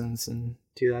 2000s and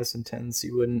 2010s,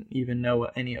 you wouldn't even know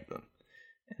any of them.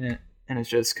 And it's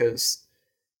just because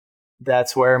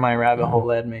that's where my rabbit hole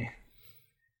led me.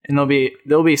 And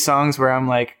there'll be songs where I'm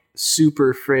like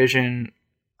super Frisian,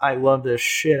 I love the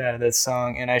shit out of this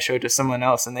song, and I show it to someone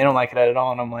else and they don't like it at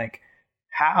all, and I'm like,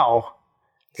 how?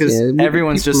 Because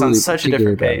everyone's just on such a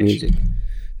different page. Music.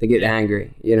 They get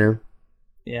angry, you know?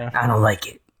 Yeah. I don't like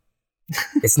it.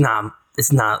 It's not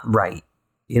right.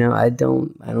 You know, I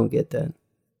don't get that.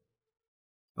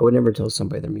 I would never tell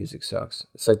somebody their music sucks.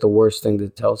 It's like the worst thing to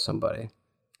tell somebody.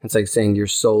 It's like saying your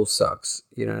soul sucks.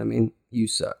 You know what I mean? You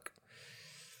suck.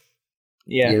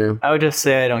 Yeah. You know? I would just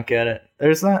say I don't get it.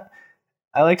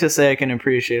 I like to say I can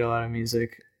appreciate a lot of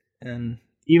music, and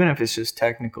even if it's just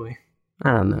technically.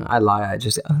 I don't know. I lie. I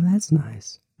just say, oh, that's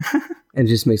nice. It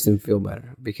just makes them feel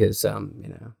better because, you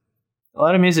know. A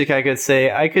lot of music I could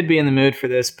say, I could be in the mood for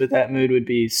this, but that mood would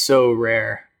be so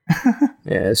rare.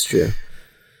 Yeah, that's true.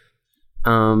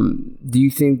 Do you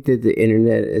think that the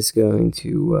internet is going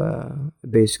to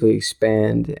basically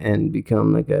expand and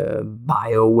become like a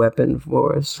bioweapon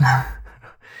for us?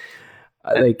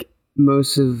 Like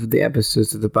most of the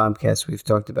episodes of the Bobcast, we've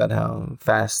talked about how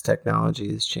fast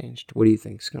technology has changed. What do you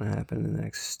think is going to happen in the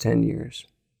next 10 years?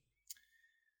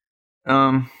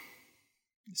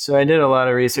 So I did a lot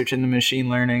of research into machine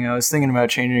learning. I was thinking about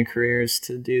changing careers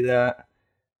to do that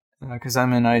because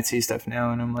I'm in IT stuff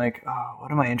now, and I'm like, oh,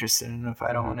 what am I interested in if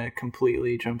I don't want to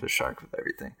completely jump the shark with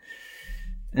everything?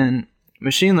 And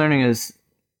machine learning is,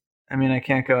 I mean, I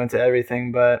can't go into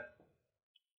everything, but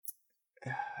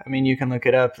I mean, you can look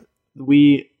it up.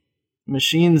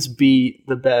 Machines beat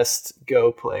the best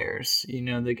Go players. You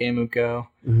know, the game of Go.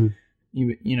 Mm-hmm.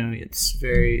 You know, it's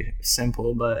very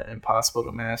simple but impossible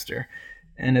to master.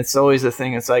 And it's always a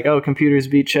thing. It's like, oh, computers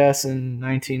beat chess in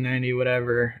 1990,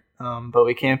 whatever. But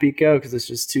we can't beat Go because it's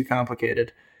just too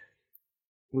complicated.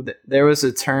 There was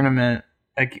a tournament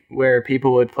where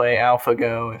people would play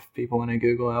AlphaGo, if people want to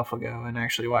Google AlphaGo and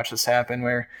actually watch this happen,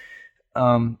 where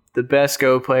the best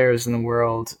Go players in the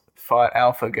world fought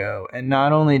AlphaGo. And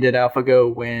not only did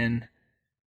AlphaGo win,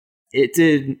 it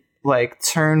did like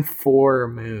turn 4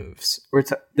 moves.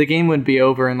 The game would be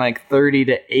over in like 30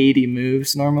 to 80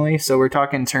 moves normally. So we're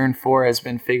talking turn 4 has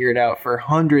been figured out for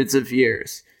hundreds of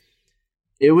years.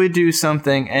 It would do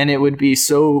something and it would be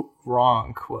so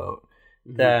wrong, quote,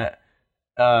 that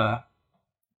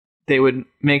they would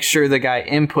make sure the guy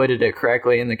inputted it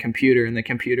correctly in the computer, and the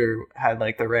computer had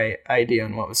like the right idea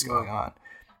on what was going on.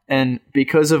 And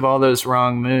because of all those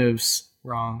wrong moves,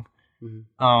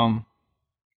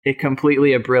 it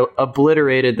completely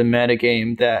obliterated the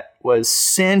metagame that was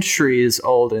centuries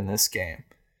old in this game.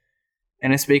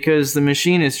 And it's because the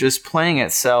machine is just playing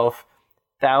itself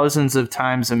thousands of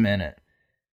times a minute.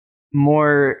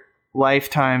 More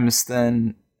lifetimes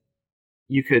than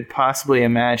you could possibly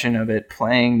imagine of it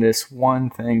playing this one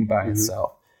thing by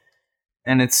itself.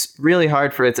 And it's really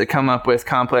hard for it to come up with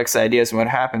complex ideas and what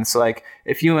happens. So like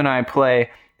if you and I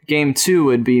play, game 2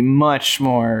 would be much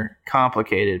more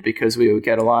complicated because we would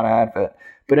get a lot out of it.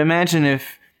 But imagine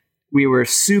if we were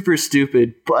super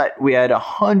stupid, but we had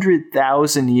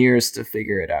 100,000 years to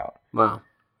figure it out. Wow.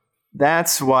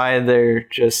 That's why they're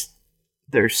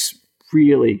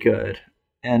really good.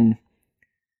 And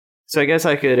so I guess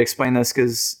I could explain this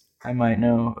because I might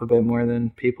know a bit more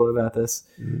than people about this.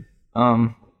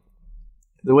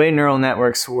 The way neural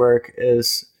networks work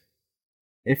is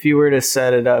if you were to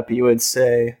set it up, you would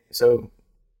say, so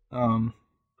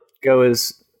Go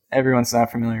is, everyone's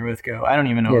not familiar with Go. I don't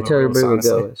even know what the rules, honestly.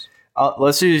 Go is.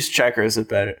 Let's use checkers a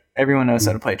bit. Everyone knows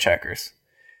how to play checkers.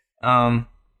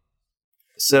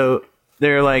 So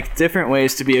there are like different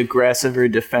ways to be aggressive or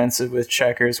defensive with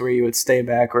checkers, where you would stay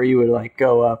back or you would like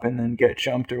go up and then get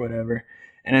jumped or whatever.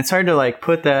 And it's hard to like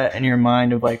put that in your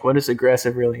mind of like, what does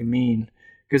aggressive really mean?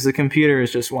 Because the computer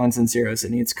is just ones and zeros.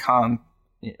 It needs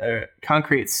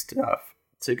concrete stuff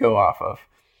to go off of.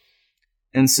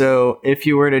 And so if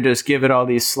you were to just give it all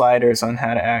these sliders on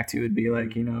how to act, you would be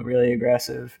like, you know, really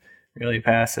aggressive, really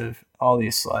passive, all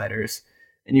these sliders.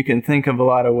 And you can think of a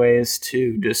lot of ways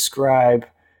to describe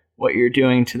what you're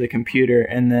doing to the computer,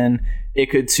 and then it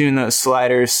could tune those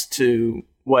sliders to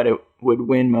what it would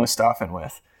win most often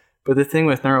with. But the thing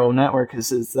with neural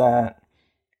networks is that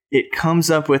it comes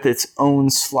up with its own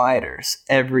sliders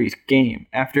every game,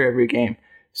 after every game.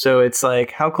 So it's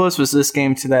like, how close was this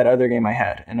game to that other game I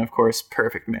had? And of course,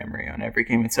 perfect memory on every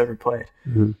game it's ever played.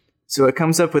 So it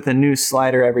comes up with a new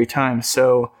slider every time.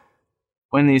 So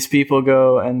when these people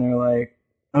go and they're like,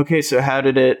 okay, so how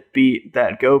did it beat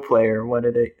that Go player? What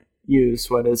did it use?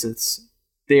 What is its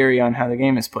theory on how the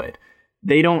game is played?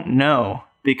 They don't know,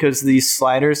 because these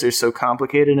sliders are so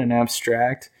complicated and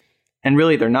abstract. And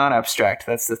really, they're not abstract.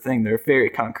 That's the thing. They're very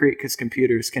concrete because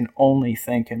computers can only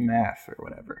think in math or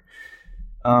whatever.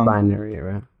 Binary,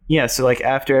 right? Yeah, so like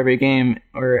after every game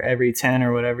or every 10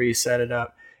 or whatever you set it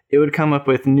up, it would come up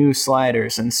with new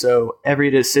sliders. And so every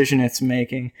decision it's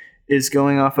making is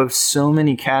going off of so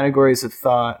many categories of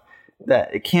thought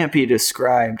that it can't be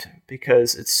described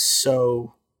because it's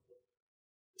so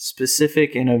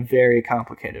specific in a very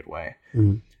complicated way.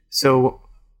 Mm-hmm. So,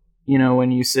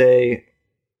 when you say,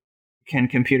 can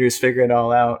computers figure it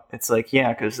all out? It's like,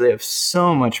 yeah, because they have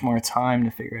so much more time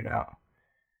to figure it out.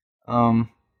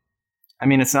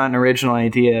 It's not an original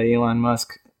idea. Elon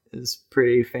Musk is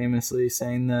pretty famously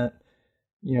saying that,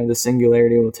 the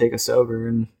singularity will take us over.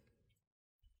 And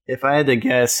if I had to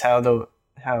guess how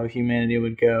humanity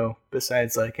would go,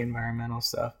 besides like environmental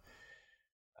stuff,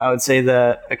 I would say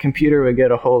that a computer would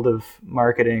get a hold of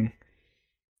marketing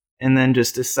and then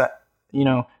just decide,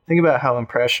 think about how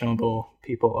impressionable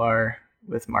people are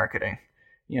with marketing.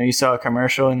 You saw a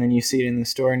commercial and then you see it in the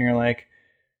store and you're like,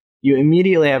 you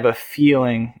immediately have a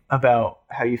feeling about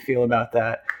how you feel about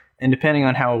that. And depending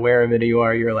on how aware of it you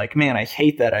are, you're like, man, I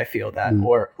hate that I feel that.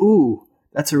 Or, ooh,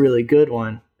 that's a really good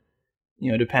one.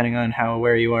 Depending on how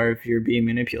aware you are if you're being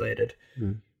manipulated.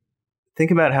 Think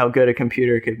about how good a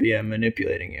computer could be at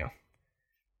manipulating you.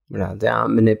 Without doubt,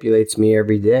 it manipulates me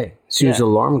every day. As soon as the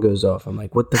alarm goes off, I'm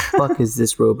like, what the fuck is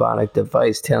this robotic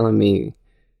device telling me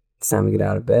it's time to get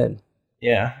out of bed?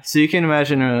 Yeah. So you can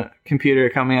imagine a computer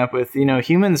coming up with,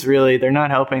 humans really, they're not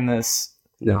helping this.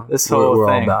 No, this whole we're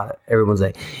thing. All about it. Everyone's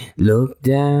like, look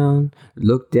down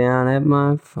at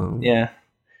my phone. Yeah.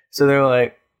 So they're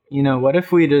like, what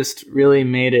if we just really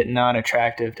made it not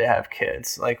attractive to have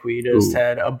kids? Like we just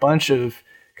had a bunch of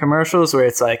commercials where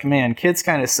it's like, man, kids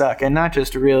kind of suck. And not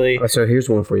just really. So here's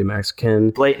one for you, Max.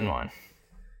 Blatant one.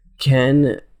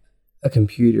 Can a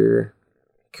computer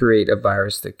create a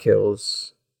virus that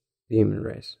kills the human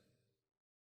race?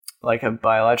 Like a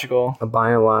biological?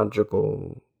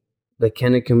 Like,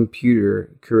 can a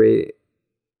computer create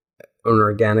an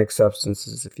organic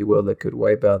substances, if you will, that could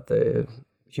wipe out the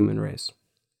human race?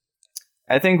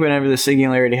 I think whenever the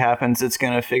singularity happens, it's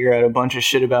going to figure out a bunch of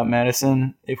shit about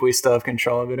medicine if we still have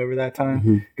control of it over that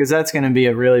time. Because that's going to be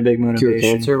a really big motivation.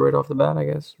 Cure cancer right off the bat, I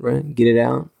guess, right? Get it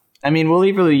out. We'll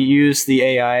either use the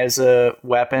AI as a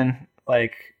weapon,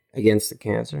 like... Against the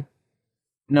cancer?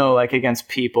 No, like against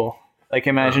people. Like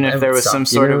imagine if there was some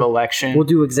sort of election. We'll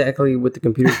do exactly what the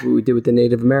computers we did with the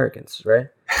Native Americans, right?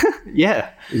 Yeah.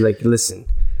 Like, listen,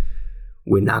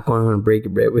 we're not going to break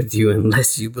bread with you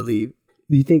unless you believe.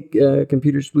 Do you think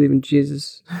computers believe in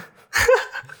Jesus?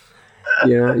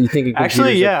 You think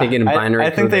actually, yeah. Thinking in binary I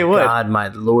think code, they would. God, my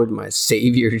Lord, my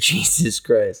Savior, Jesus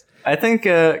Christ. I think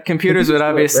computers would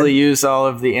obviously use all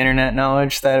of the internet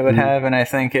knowledge that it would have, and I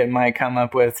think it might come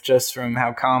up with, just from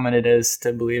how common it is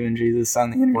to believe in Jesus on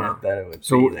the internet, that it would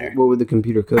be there. What would the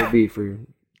computer code be for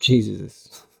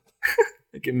Jesus?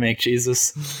 It can make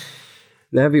Jesus.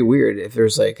 That'd be weird if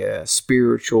there's like a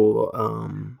spiritual...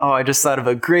 I just thought of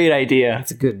a great idea. That's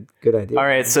a good idea. All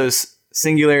right, so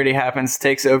singularity happens,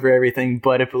 takes over everything,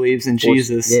 but it believes in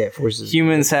Jesus. Yeah, forces.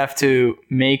 Humans have to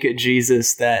make a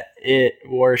Jesus that it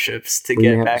worships to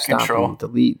get back control.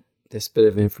 Delete this bit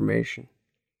of information.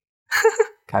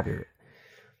 Copyright.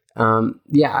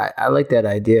 Yeah, I like that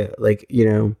idea. Like,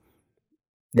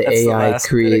 the That's AI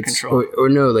creates, or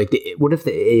no, like, what if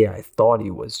the AI thought he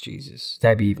was Jesus?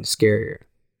 That'd be even scarier.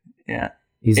 Yeah.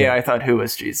 AI thought who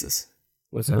was Jesus?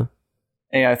 What's that?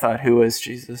 AI thought who was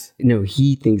Jesus? No,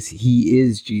 he thinks he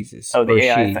is Jesus. Oh, the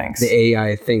AI thinks. The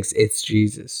AI thinks it's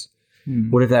Jesus.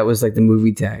 What if that was like the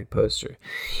movie tag poster?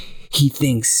 He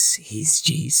thinks he's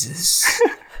Jesus.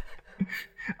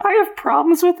 I have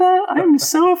problems with that. I'm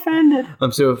so offended.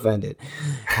 I'm so offended.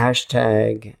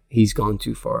 Hashtag he's gone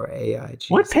too far. AI Jesus.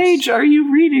 What page are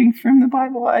you reading from the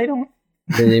Bible? I don't.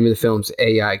 The name of the film's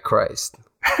AI Christ.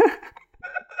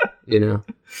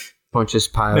 Pontius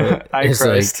Pilate.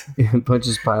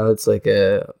 Pontius Pilate's like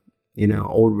a,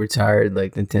 old retired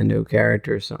like Nintendo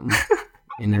character or something.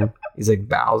 He's like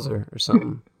Bowser or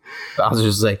something.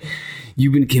 Bowser's like,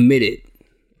 you've been committed.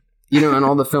 In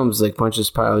all the films, like Pontius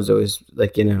Pilate's always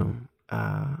like,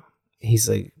 he's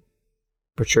like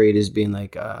portrayed as being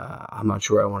like, I'm not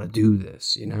sure I want to do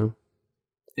this, Yeah.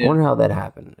 I wonder how that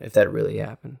happened, if that really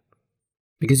happened.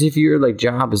 Because if your like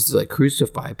job is to like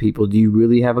crucify people, do you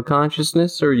really have a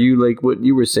consciousness, or are you like what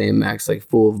you were saying, Max, like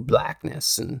full of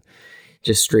blackness and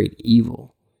just straight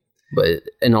evil? But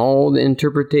in all the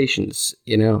interpretations,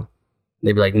 they'd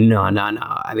be like, no.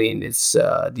 It's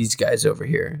these guys over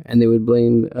here, and they would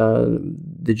blame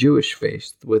the Jewish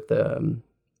faith with. At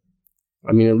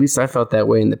least I felt that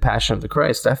way in the Passion of the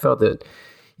Christ. I felt that,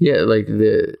 Yeah, like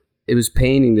it was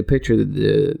painting the picture that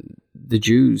the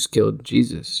Jews killed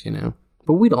Jesus, you know.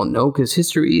 But we don't know because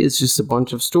history is just a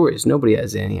bunch of stories. Nobody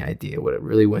has any idea what it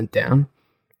really went down.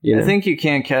 You know? I think you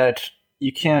can't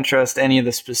trust any of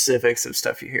the specifics of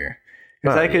stuff you hear.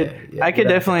 Because I could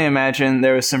definitely imagine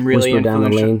there was some really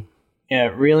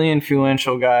really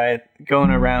influential guy going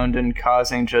around and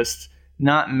causing just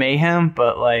not mayhem,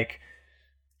 but like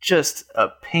just a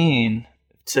pain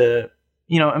to,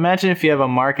 you know, imagine if you have a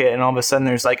market and all of a sudden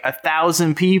there's like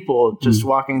 1,000 people just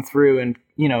walking through and,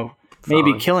 you know,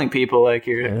 maybe killing people like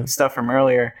your stuff from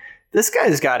earlier. This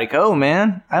guy's got to go,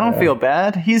 man. I don't feel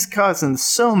bad. He's causing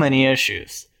so many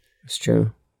issues. It's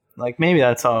true. Like maybe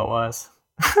that's all it was.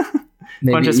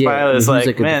 Pontius Pilate is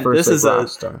like, man, this is a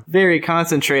very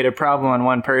concentrated problem on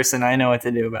one person. I know what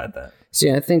to do about that.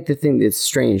 See, I think the thing that's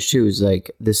strange too is like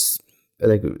this,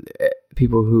 like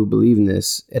people who believe in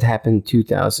this, it happened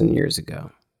 2,000 years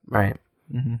ago, right?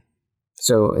 Mm-hmm.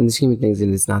 So in the scheme of things,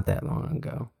 it's not that long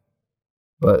ago.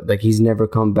 But like he's never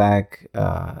come back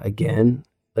again,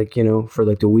 like, you know, for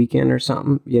like the weekend or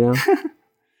something, you know?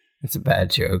 It's a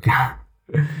bad joke.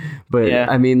 But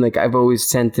I mean, like I've always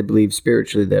tend to believe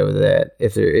spiritually though that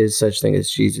if there is such thing as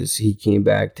Jesus, he came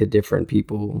back to different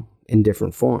people in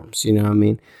different forms, you know what I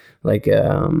mean? Like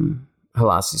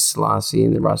Haile Selassie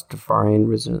and the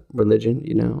Rastafarian religion,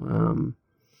 you know?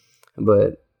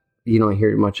 But you don't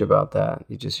hear much about that.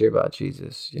 You just hear about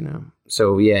Jesus, you know?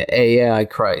 So yeah, AI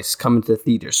Christ coming to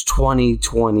theaters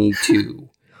 2022.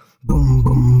 Boom,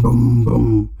 boom, boom,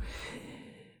 boom.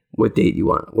 What date you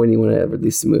want? When do you want to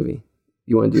release the movie?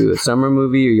 You want to do a summer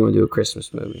movie or you want to do a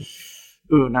Christmas movie?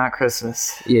 Ooh, not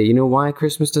Christmas. Yeah, you know why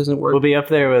Christmas doesn't work? We'll be up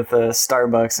there with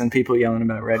Starbucks and people yelling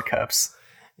about red cups.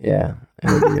 Yeah,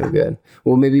 it would be no good.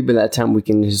 Well, maybe by that time we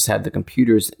can just have the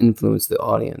computers influence the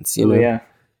audience, you know? Yeah.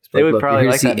 They would probably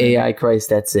like that. AI Christ,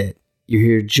 that's it. You're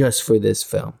here just for this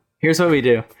film. Here's what we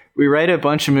do. We write a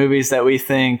bunch of movies that we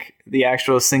think the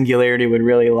actual singularity would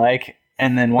really like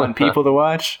and then want people to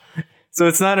watch. So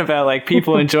it's not about like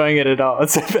people enjoying it at all.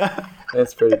 It's about...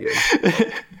 That's pretty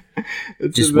good.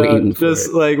 It's just waiting for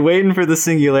it. Like waiting for the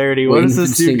singularity. What is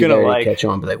this dude gonna like? Catch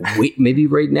on, but like, wait, maybe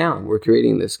right now we're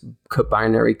creating this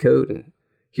binary code, and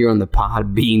here on the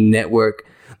Podbean network,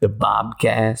 the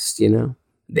Bobcast, you know,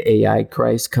 the AI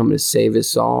Christ coming to save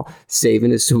us all,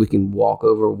 saving us so we can walk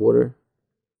over water.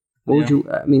 What would you?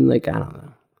 I mean, like, I don't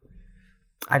know.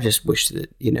 I just wish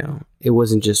that, you know, it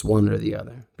wasn't just one or the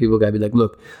other. People gotta be like,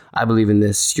 look, I believe in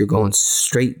this. You're going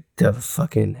straight to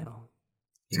fucking hell.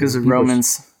 It's because of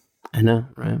Romans. I know,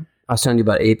 right? I was telling you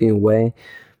about aping away.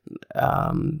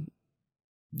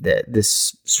 That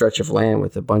this stretch of land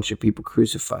with a bunch of people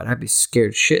crucified. I'd be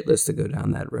scared shitless to go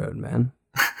down that road, man.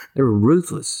 They were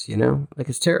ruthless, you know? Like,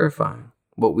 it's terrifying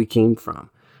what we came from.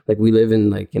 Like, we live in,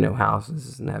 like, you know,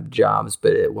 houses and have jobs,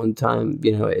 but at one time,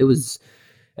 you know, it was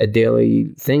a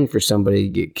daily thing for somebody to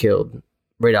get killed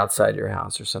right outside your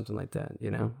house or something like that, you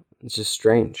know? It's just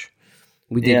strange.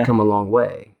 We did come a long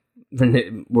way.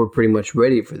 We're pretty much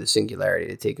ready for the singularity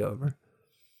to take over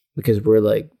because we're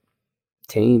like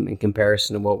tame in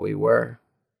comparison to what we were.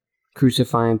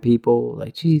 Crucifying people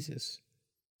like Jesus.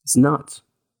 It's nuts.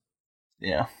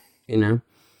 Yeah. You know?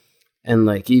 And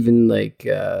like even like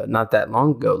not that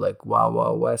long ago, like Wild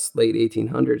Wild West, late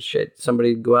 1800s shit,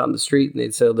 somebody'd go out in the street and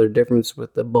they'd sell their difference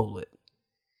with a bullet.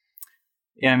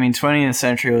 Yeah, I mean 20th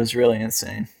century was really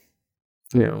insane.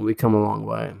 You know, we come a long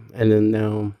way. And then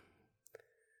now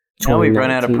we've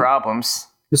run out of problems.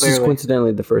 This is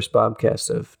coincidentally the first Bobcast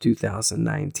of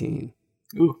 2019.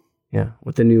 Ooh. Yeah,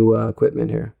 with the new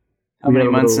equipment here. How many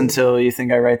months until you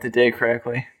think I write the date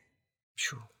correctly?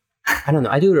 Sure. I don't know.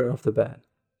 I do it off the bat.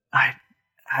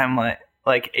 I'm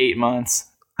like 8 months.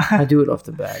 I do it off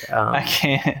the bat. I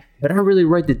can't. But I don't really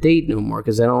write the date no more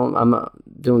because I'm not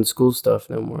doing school stuff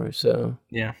no more. So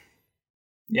yeah,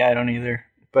 I don't either.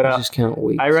 But I just can't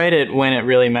wait. I write it when it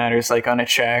really matters, like on a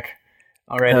check.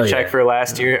 I'll write a check for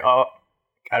last year. Oh,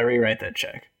 gotta rewrite that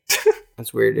check.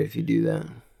 That's weird if you do that.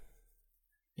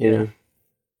 You know?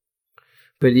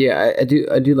 But yeah, I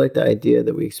do like the idea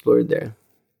that we explored there.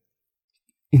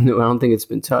 You know, I don't think it's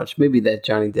been touched. Maybe that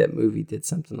Johnny Depp movie did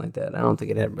something like that. I don't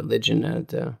think it had religion in it,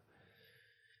 though.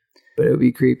 But it would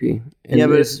be creepy. And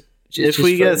but if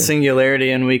we get singularity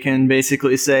and we can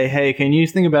basically say, hey, can you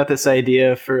think about this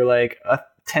idea for like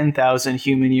 10,000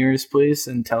 human years, please,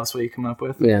 and tell us what you come up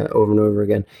with? Yeah, over and over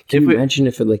again. Can you imagine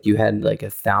if you had like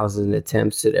 1,000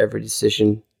 attempts at every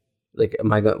decision? Like, what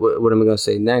am I going to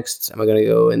say next? Am I going to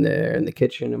go in there in the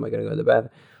kitchen? Am I going to go in the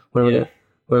bathroom? What am I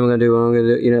going to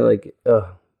do? You know, like,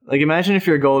 Like, imagine if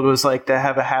your goal was like to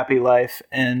have a happy life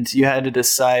and you had to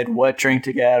decide what drink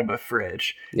to get out of a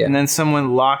fridge. Yeah. And then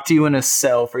someone locked you in a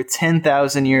cell for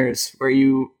 10,000 years where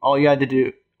all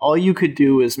you could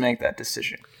do was make that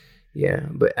decision. Yeah,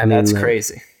 but I mean, that's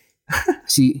crazy.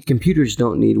 See, computers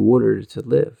don't need water to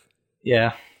live.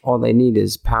 Yeah. All they need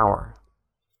is power.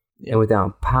 Yeah. And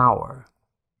without power,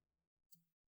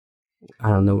 I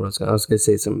don't know what I was going to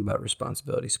say something about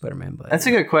responsibility, Spider-Man. But that's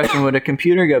a good question. Would a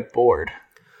computer get bored?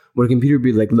 Would a computer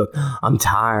be like, look, I'm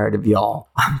tired of y'all.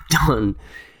 I'm done.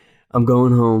 I'm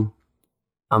going home.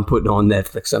 I'm putting on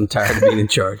Netflix. I'm tired of being in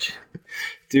charge.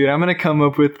 Dude, I'm going to come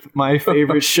up with my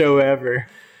favorite show ever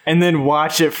and then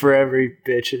watch it forever,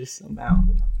 bitches. I'm out.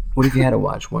 What if you had to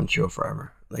watch one show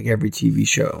forever? Like every TV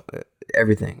show,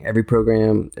 everything, every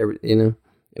program, it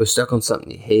was stuck on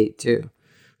something you hate too.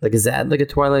 Like, is that like a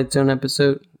Twilight Zone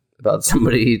episode about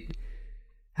somebody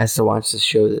has to watch the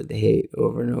show that they hate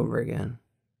over and over again?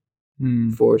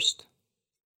 Forced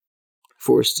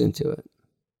into it.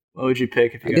 What would you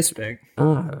pick if you got to pick?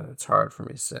 It's hard for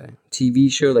me to say.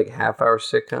 TV show, like half-hour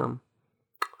sitcom.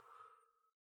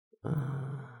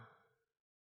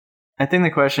 I think the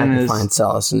question is... I can find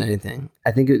solace in anything.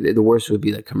 I think the worst would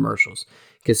be like commercials.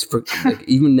 Because like,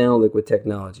 even now, like with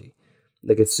technology,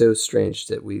 like it's so strange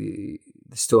that we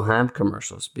still have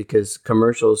commercials. Because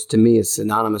commercials, to me, is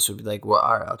synonymous with like, well,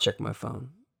 all right, I'll check my phone.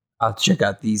 I'll check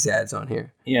out these ads on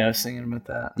here. Yeah, I was thinking about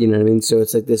that. You know what I mean? So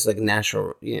it's like this like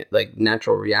natural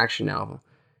reaction album.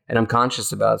 And I'm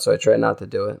conscious about it, so I try not to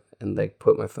do it and like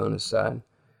put my phone aside.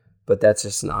 But that's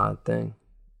just an odd thing.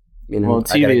 You know, well,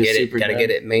 TV gotta get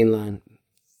it mainline.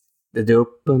 The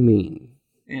dopamine.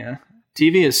 Yeah.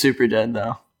 TV is super dead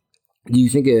though. Do you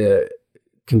think a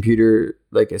computer,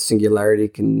 like a singularity,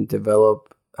 can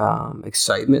develop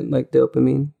excitement like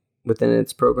dopamine within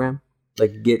its program?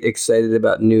 Like get excited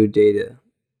about new data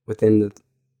within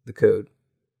the code.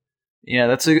 Yeah,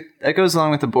 that goes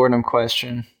along with the boredom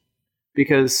question,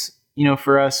 because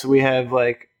for us we have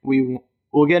like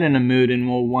we'll get in a mood and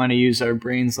we'll want to use our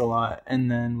brains a lot, and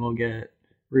then we'll get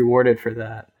rewarded for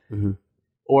that,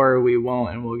 or we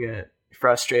won't and we'll get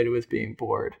frustrated with being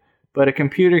bored. But a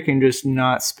computer can just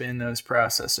not spin those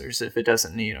processors if it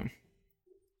doesn't need them.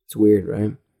 It's weird,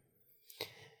 right?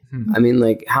 I mean,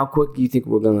 like, how quick do you think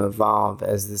we're going to evolve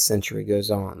as the century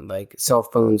goes on? Like, cell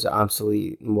phones are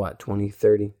obsolete in,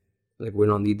 2030? Like, we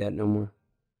don't need that no more?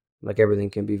 Like, everything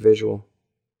can be visual?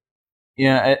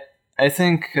 Yeah, I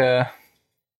think... I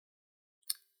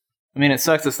mean, it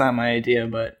sucks it's not my idea,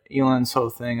 but Elon's whole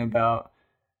thing about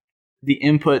the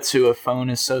input to a phone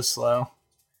is so slow.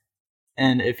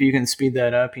 And if you can speed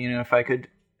that up, if I could...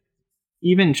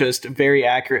 even just very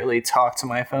accurately talk to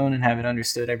my phone and have it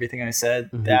understood everything I said,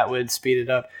 that would speed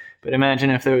it up. But imagine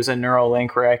if there was a neural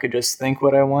link where I could just think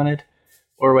what I wanted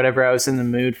or whatever I was in the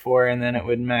mood for, and then it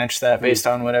would match that based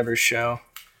on whatever show.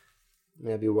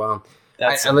 That'd be wild.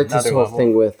 I like this whole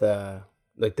thing with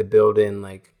like the built-in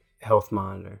like health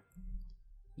monitor.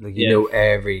 Like you know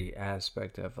every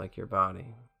aspect of like your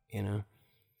body,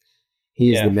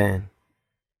 He is the man.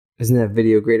 Isn't that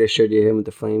video great? I showed you him with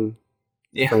the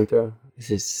flamethrower. He's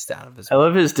just out of his I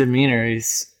love his demeanor.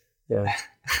 He's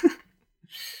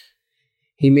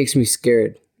he makes me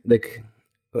scared. Like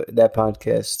that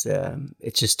podcast,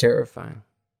 it's just terrifying.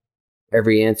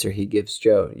 Every answer he gives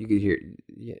Joe, you could hear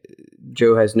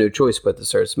Joe has no choice but to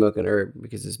start smoking herb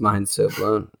because his mind's so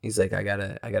blown. He's like, I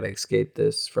gotta escape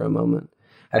this for a moment.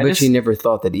 I bet you never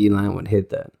thought that Elon would hit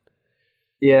that.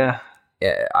 Yeah.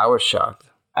 Yeah, I was shocked.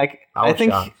 I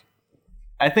think shocked.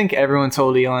 I think everyone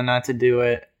told Elon not to do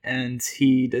it, and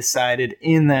he decided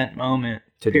in that moment,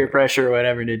 peer pressure or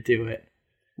whatever, to do it.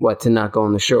 What, to not go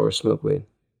on the show or smoke weed?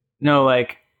 No,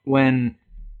 like when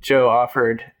Joe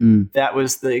offered, that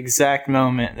was the exact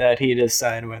moment that he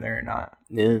decided whether or not.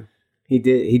 Yeah, he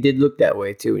did. He did look that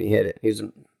way too when he hit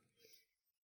it.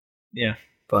 Yeah.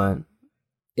 But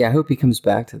yeah, I hope he comes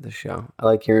back to the show. I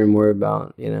like hearing more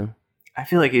about, I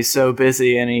feel like he's so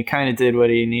busy, and he kind of did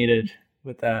what he needed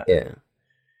with that. Yeah.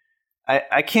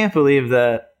 I can't believe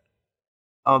that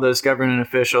all those government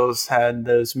officials had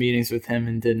those meetings with him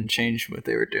and didn't change what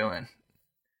they were doing.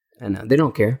 I know. They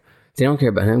don't care. They don't care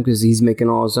about him because he's making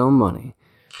all his own money.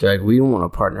 They're like, we don't want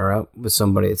to partner up with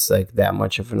somebody that's like that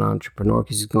much of an entrepreneur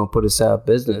because he's going to put us out of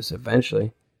business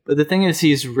eventually. But the thing is,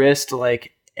 he's risked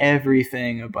like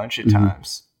everything a bunch of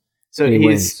times. So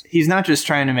he's not just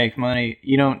trying to make money.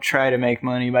 You don't try to make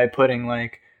money by putting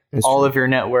like all of your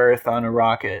net worth on a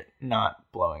rocket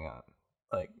not blowing up.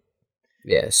 Like,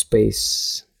 yeah,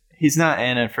 space. He's not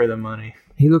in it for the money.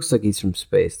 He looks like he's from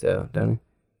space, though, doesn't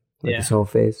he? Like his whole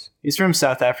face. He's from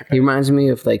South Africa. He reminds me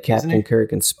of like Captain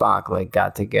Kirk and Spock, like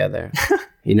got together.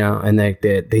 you know, and like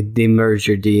they merge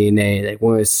your DNA. Like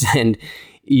want to send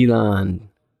Elon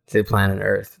to the planet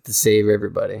Earth to save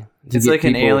everybody. It's like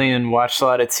an alien watched a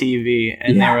lot of TV,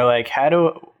 and they were like,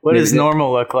 what does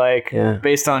normal look like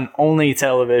based on only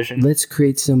television? Let's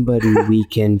create somebody we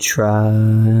can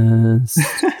trust.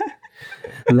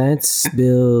 Let's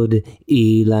build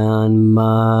Elon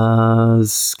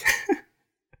Musk.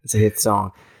 It's a hit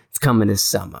song. It's coming this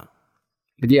summer.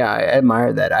 But yeah, I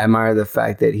admire that. I admire the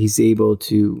fact that he's able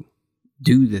to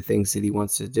do the things that he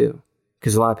wants to do.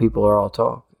 Because a lot of people are all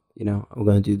talk. You know, I'm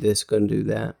going to do this, going to do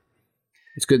that.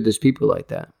 It's good there's people like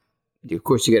that. Of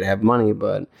course, you got to have money,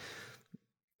 but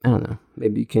I don't know.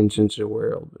 Maybe you can change the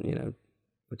world, you know,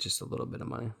 with just a little bit of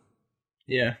money.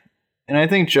 Yeah. And I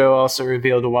think Joe also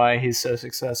revealed why he's so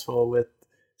successful with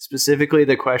specifically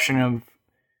the question of,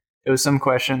 it was some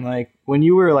question like, when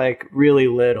you were like really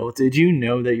little, did you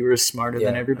know that you were smarter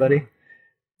than everybody?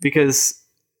 Because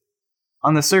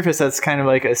on the surface, that's kind of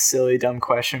like a silly, dumb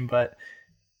question, but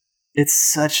it's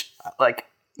such like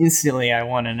instantly I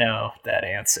want to know that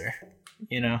answer,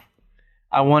 you know?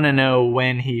 I want to know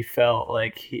when he felt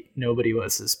like nobody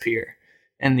was his peer.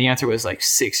 And the answer was like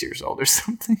 6 years old or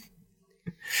something.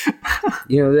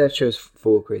 You know, that show's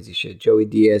full of crazy shit. Joey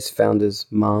Diaz found his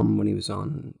mom when he was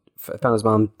found his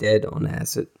mom dead on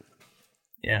acid.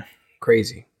 Yeah.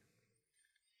 Crazy.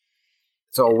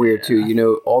 It's all weird too. You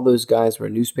know, all those guys were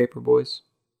newspaper boys.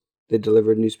 They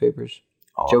delivered newspapers.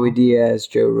 Joey Diaz,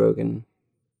 Joe Rogan,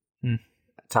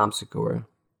 Tom Segura.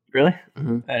 Really?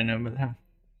 Mm-hmm. I didn't know about him.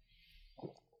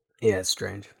 Yeah, it's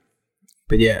strange.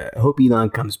 But yeah, I hope Elon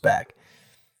comes back.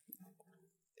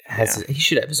 He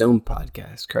should have his own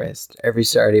podcast, Christ. Every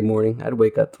Saturday morning, I'd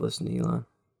wake up to listen to Elon.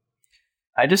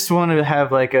 I just want to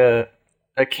have like a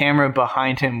camera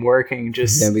behind him working.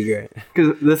 That'd be great.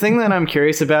 Because the thing that I'm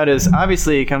curious about is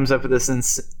obviously he comes up with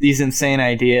these insane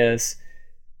ideas.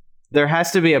 There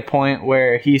has to be a point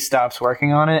where he stops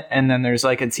working on it, and then there's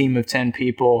like a team of 10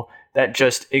 people that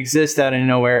just exist out of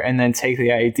nowhere and then take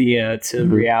the idea to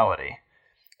reality.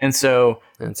 And so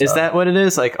is that what it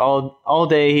is? Like all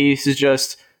day he's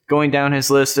just going down his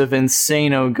list of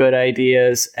insane good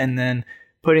ideas and then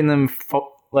putting them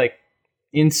like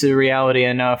into reality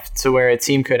enough to where a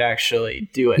team could actually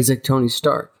do it. He's like Tony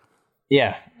Stark.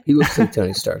 Yeah. He looks like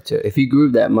Tony Stark too. If he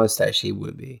grew that mustache, he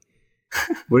would be.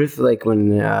 What if like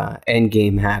when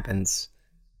Endgame happens,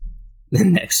 the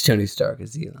next Tony Stark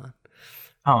is Elon?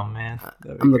 Oh man.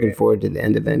 I'm looking forward to the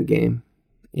end of Endgame.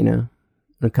 You know,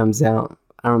 when it comes out,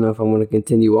 I don't know if I want to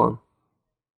continue on.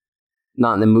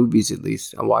 Not in the movies, at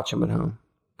least. I'll watch them at home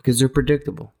because they're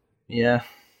predictable. Yeah.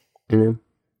 You know?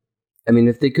 I mean,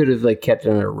 if they could have like kept it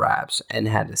under wraps and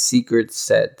had a secret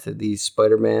set to these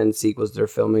Spider-Man sequels they're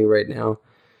filming right now,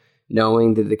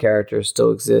 knowing that the characters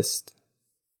still exist,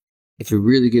 if you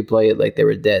really could play it like they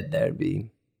were dead, that'd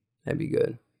be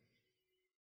good.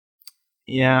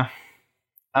 Yeah.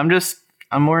 I'm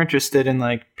more interested in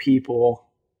like people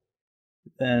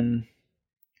than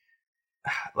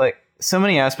like so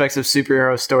many aspects of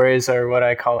superhero stories are what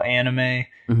I call anime,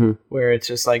 where it's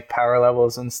just like power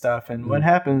levels and stuff. And what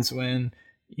happens when,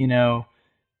 you know,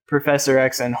 Professor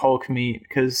X and Hulk meet?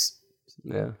 Because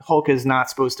Hulk is not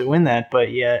supposed to win that,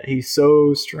 but yet he's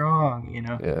so strong, you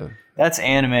know? Yeah. That's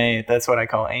anime. That's what I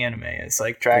call anime. It's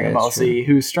like Dragon Ball Z.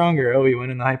 Who's stronger? Oh, he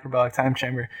went in the hyperbolic time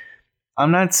chamber.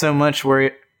 I'm not so much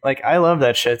worried. Like, I love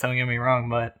that shit, don't get me wrong,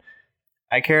 but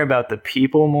I care about the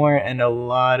people more, and a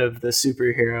lot of the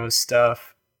superhero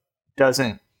stuff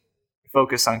doesn't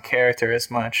focus on character as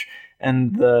much.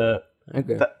 And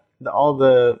all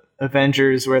the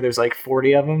Avengers, where there's like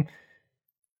 40 of them,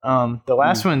 the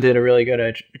last one did a really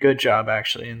good job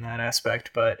actually in that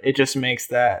aspect, but it just makes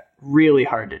that really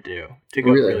hard to do, to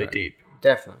go really deep.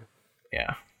 Definitely.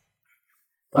 Yeah.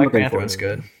 Black Panther was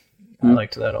good. I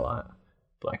liked that a lot.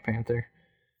 Black Panther.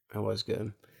 That was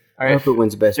good. All right, I hope it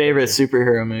wins best favorite picture.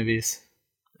 superhero movies.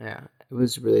 Yeah, it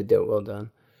was really well done.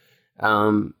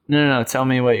 No. Tell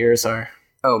me what yours are.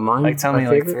 Oh, mine? Like, tell me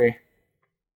favorite? like 3.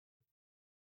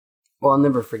 Well, I'll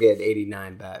never forget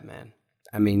 89 Batman.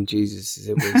 I mean, Jesus,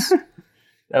 it was...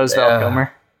 That was Val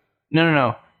Kilmer?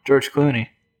 No. George Clooney.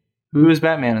 Who was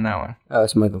Batman in that one? Oh,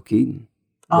 it's Michael Keaton.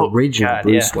 Oh, original God,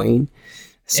 Bruce Wayne.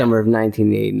 Summer of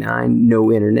 1989.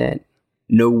 No internet.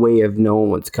 No way of knowing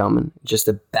what's coming. Just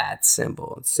a bat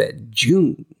symbol. It said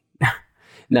June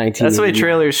 1989. That's the way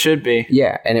trailers should be.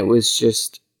 Yeah, and it was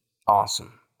just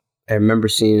awesome. I remember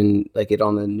seeing like it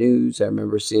on the news. I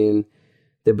remember seeing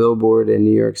the billboard in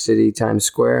New York City, Times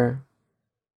Square.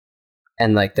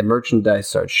 And like the merchandise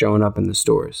started showing up in the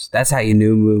stores. That's how you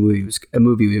knew a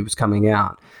movie was coming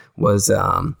out. Was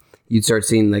you'd start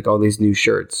seeing like all these new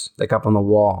shirts like up on the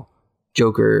wall.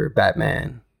 Joker,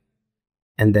 Batman,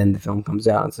 and then the film comes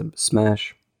out. It's a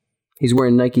smash. He's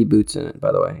wearing Nike boots in it,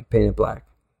 by the way, painted black.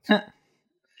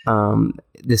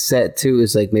 The set too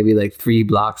is like maybe like 3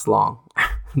 blocks long.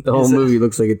 The whole movie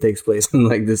looks like it takes place in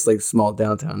like this like small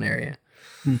downtown area.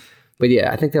 But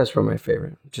yeah, I think that was probably my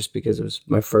favorite, just because it was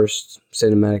my first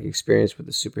cinematic experience with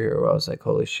a superhero where I was like,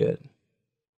 holy shit.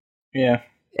 Yeah.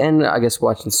 And I guess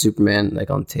watching Superman like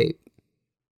on tape,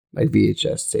 like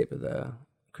VHS tape of the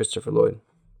Christopher Lloyd.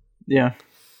 Yeah.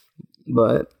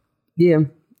 But yeah,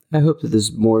 I hope that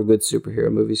there's more good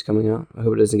superhero movies coming out. I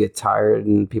hope it doesn't get tired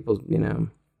and people, you know,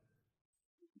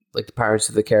 like the Pirates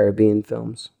of the Caribbean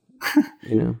films,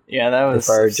 you know. Yeah, that was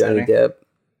they fired upsetting. Johnny Depp.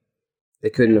 They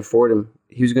couldn't afford him.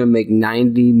 He was going to make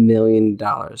 $90 million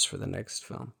for the next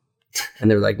film.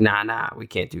 And they were like, nah, we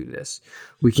can't do this.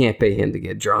 We can't pay him to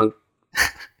get drunk.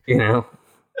 You know?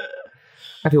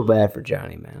 I feel bad for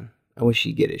Johnny, man. I wish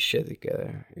he'd get his shit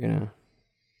together, you know?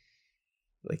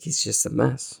 Like, he's just a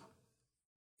mess.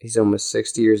 He's almost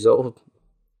 60 years old.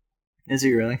 Is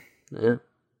he really? Yeah.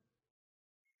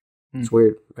 It's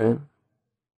weird, right?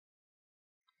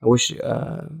 I wish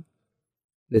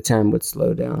the time would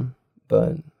slow down,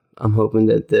 but I'm hoping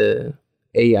that the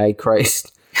AI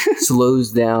Christ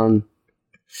slows down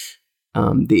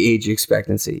the age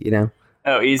expectancy, you know?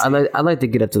 Oh, easy. I'd like to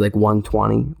get up to like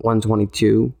 120,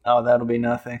 122. Oh, that'll be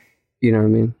nothing. You know what I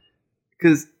mean?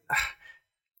 Because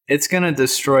it's going to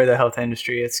destroy the health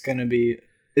industry. It's going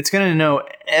to know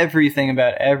everything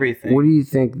about everything. What do you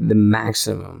think the max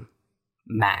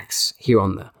here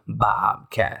on the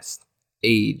Bobcast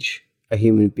age a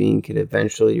human being could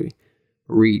eventually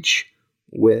reach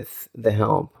with the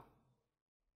help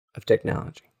of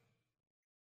technology?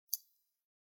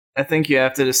 I think you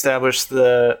have to establish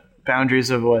the boundaries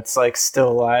of what's like still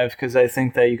alive, because I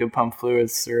think that you could pump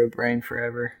fluids through a brain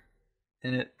forever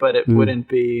in it, but it wouldn't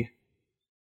be.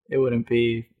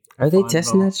 Are they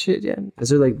testing that shit yet? Is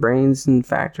there like brains in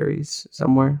factories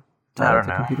somewhere? I don't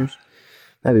know. Computers?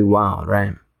 That'd be wild,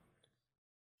 right?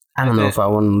 I don't know if I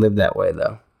want to live that way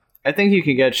though. I think you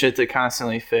could get shit to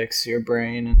constantly fix your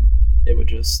brain, and it would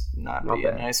just not be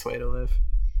a nice way to live.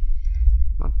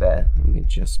 Not bad. Let me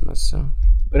adjust myself.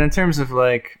 But in terms of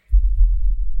like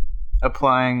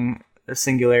applying a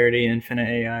singularity infinite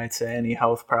AI to any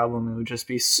health problem, it would just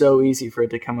be so easy for it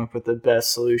to come up with the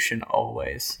best solution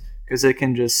always, because it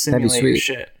can just simulate your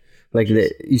shit. Like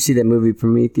you see that movie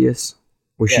Prometheus,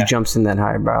 where she jumps in that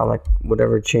highbrow, like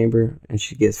whatever chamber, and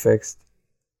she gets fixed,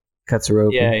 cuts her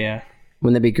open. Yeah.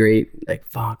 Wouldn't that be great? Like,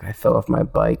 fuck, I fell off my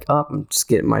bike. I'm just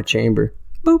getting my chamber.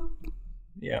 Boop.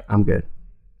 Yeah. I'm good.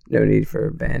 No need for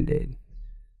a Band-Aid.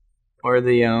 Or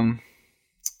the I'm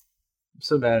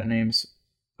so bad at names.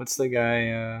 What's the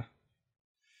guy?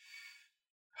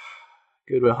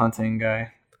 Good Will Hunting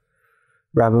guy.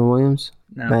 Robin Williams.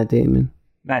 No. Matt Damon.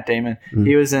 Mm-hmm.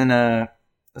 He was in a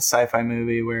sci-fi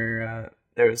movie where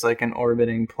there was like an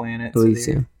orbiting planet.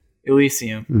 Elysium.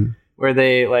 Mm-hmm. Where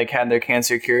they like had their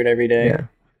cancer cured every day. Yeah.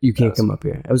 You can't come up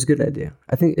here. That was a good idea.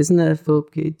 I think, isn't that a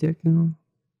Philip K. Dick now?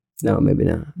 No, maybe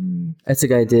not. That's the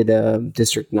guy who did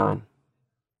District 9.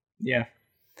 Yeah.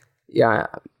 Yeah,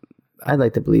 I'd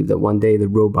like to believe that one day the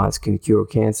robots can cure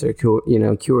cancer,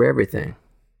 cure everything.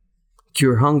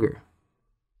 Cure hunger.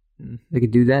 They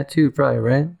could do that too, probably,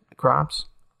 right? Crops.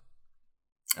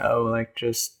 Oh, like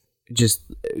just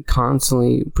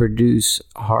constantly produce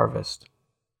harvest.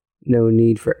 No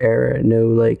need for error. No,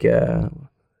 like, I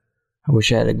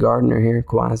wish I had a gardener here,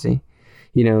 quasi.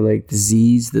 Like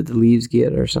disease that the leaves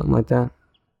get or something like that.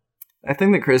 I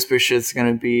think the CRISPR shit's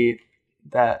going to be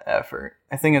that effort.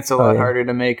 I think it's a lot harder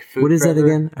to make food. What is that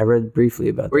again? I read briefly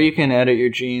about that. Where you can edit your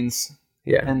genes.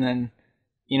 Yeah. And then,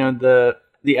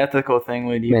 the ethical thing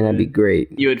would... that'd be great.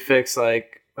 You would fix,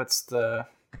 like, what's the...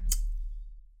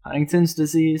 Huntington's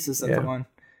disease? Is that the one?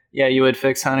 Yeah, you would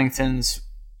fix Huntington's,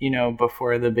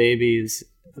 before the baby's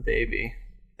the baby.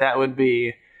 That would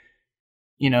be,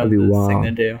 That'd be the wild thing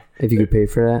to do. If you could pay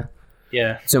for that.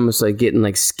 Yeah. It's almost like getting,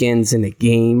 like, skins in a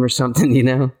game or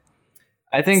something,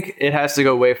 I think it has to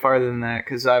go way farther than that,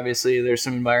 because obviously there's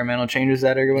some environmental changes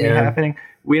that are going to be happening.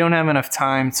 We don't have enough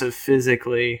time to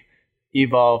physically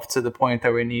evolve to the point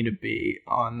that we need to be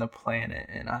on the planet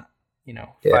in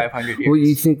 500 years. Well,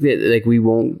 you think that like we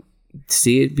won't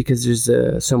see it because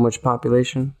there's so much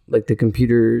population? Like the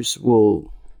computers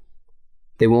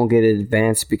they won't get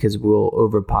advanced because we'll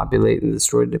overpopulate and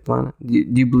destroy the planet? Do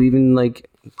you believe in like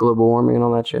global warming and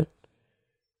all that shit?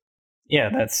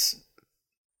 Yeah,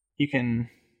 you can...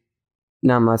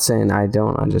 No, I'm not saying I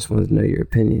don't. I just want to know your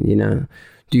opinion,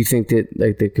 Do you think that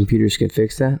like the computers can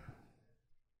fix that?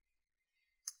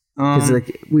 Because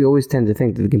like we always tend to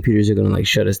think that the computers are going to like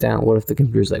shut us down. What if the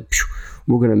computer's like,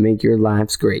 we're going to make your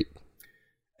lives great?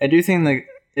 I do think that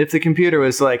if the computer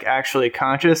was like actually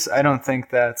conscious, I don't think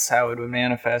that's how it would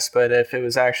manifest. But if it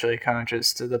was actually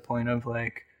conscious to the point of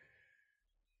like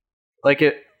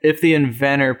if the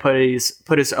inventor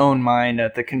put his own mind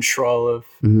at the control of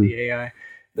the AI,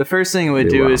 the first thing it would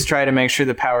do is try to make sure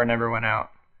the power never went out.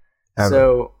 Ever.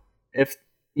 So if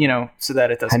so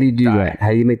that it doesn't. How do you do die. that?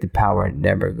 How do you make the power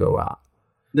never go out?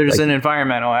 There's an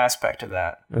environmental aspect to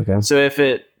that. Okay. So if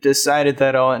it decided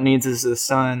that all it needs is the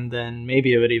sun, then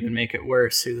maybe it would even make it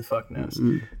worse. Who the fuck knows?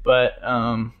 But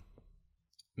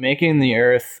making the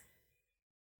Earth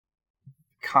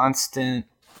constant,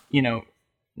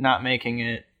 not making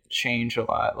it change a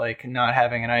lot, like not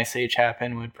having an ice age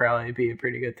happen would probably be a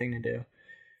pretty good thing to do.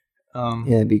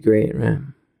 Yeah, it'd be great, right?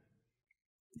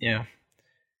 Yeah.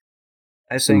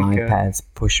 I Some think iPads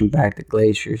pushing back the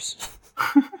glaciers.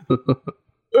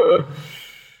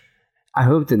 I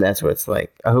hope that's what it's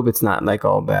like. I hope it's not like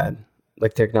all bad.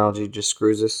 Like technology just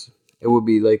screws us. It would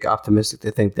be like optimistic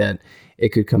to think that it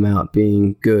could come out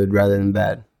being good rather than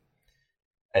bad.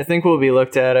 I think we'll be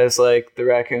looked at as like the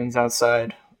raccoons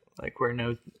outside. Like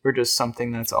we're just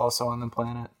something that's also on the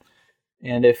planet.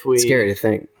 And if we, it's scary to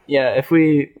think. Yeah, if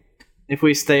we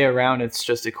stay around, it's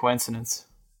just a coincidence.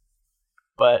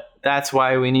 But that's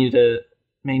why we need to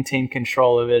maintain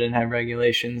control of it and have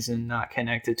regulations and not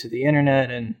connect it to the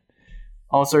internet and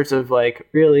all sorts of like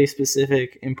really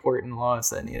specific, important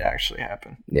laws that need to actually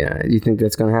happen. Yeah, you think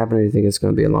that's going to happen, or do you think it's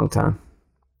going to be a long time?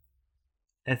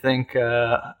 I think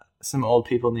some old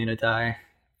people need to die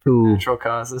for natural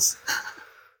causes.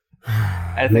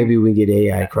 Maybe we get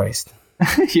AI Christ.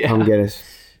 Yeah. Come get us.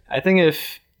 I think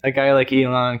if a guy like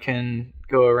Elon can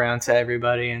go around to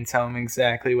everybody and tell him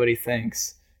exactly what he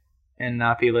thinks and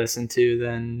not be listened to,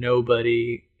 then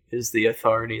nobody is the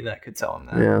authority that could tell him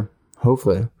that. Yeah,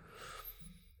 hopefully.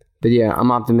 But yeah,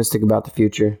 I'm optimistic about the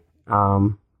future.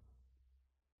 I'd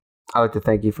like to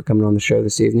thank you for coming on the show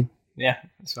this evening. Yeah,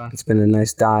 it's fun. It's been a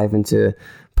nice dive into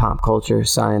pop culture,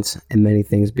 science, and many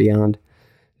things beyond.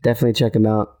 Definitely check him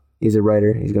out. He's a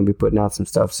writer. He's going to be putting out some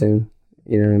stuff soon.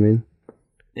 You know what I mean?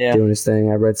 Yeah. Doing his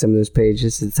thing. I read some of those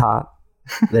pages. It's hot.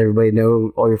 Let everybody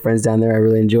know, all your friends down there. I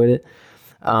really enjoyed it.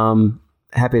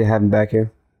 Happy to have him back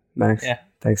here, Max. Yeah.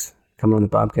 Thanks for coming on the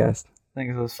Bobcast. I think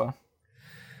it was fun.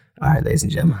 All right, ladies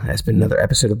and gentlemen, that's been another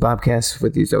episode of Bobcast.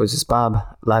 With you as always, it's Bob,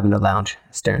 live in the lounge,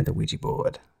 staring at the Ouija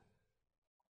board.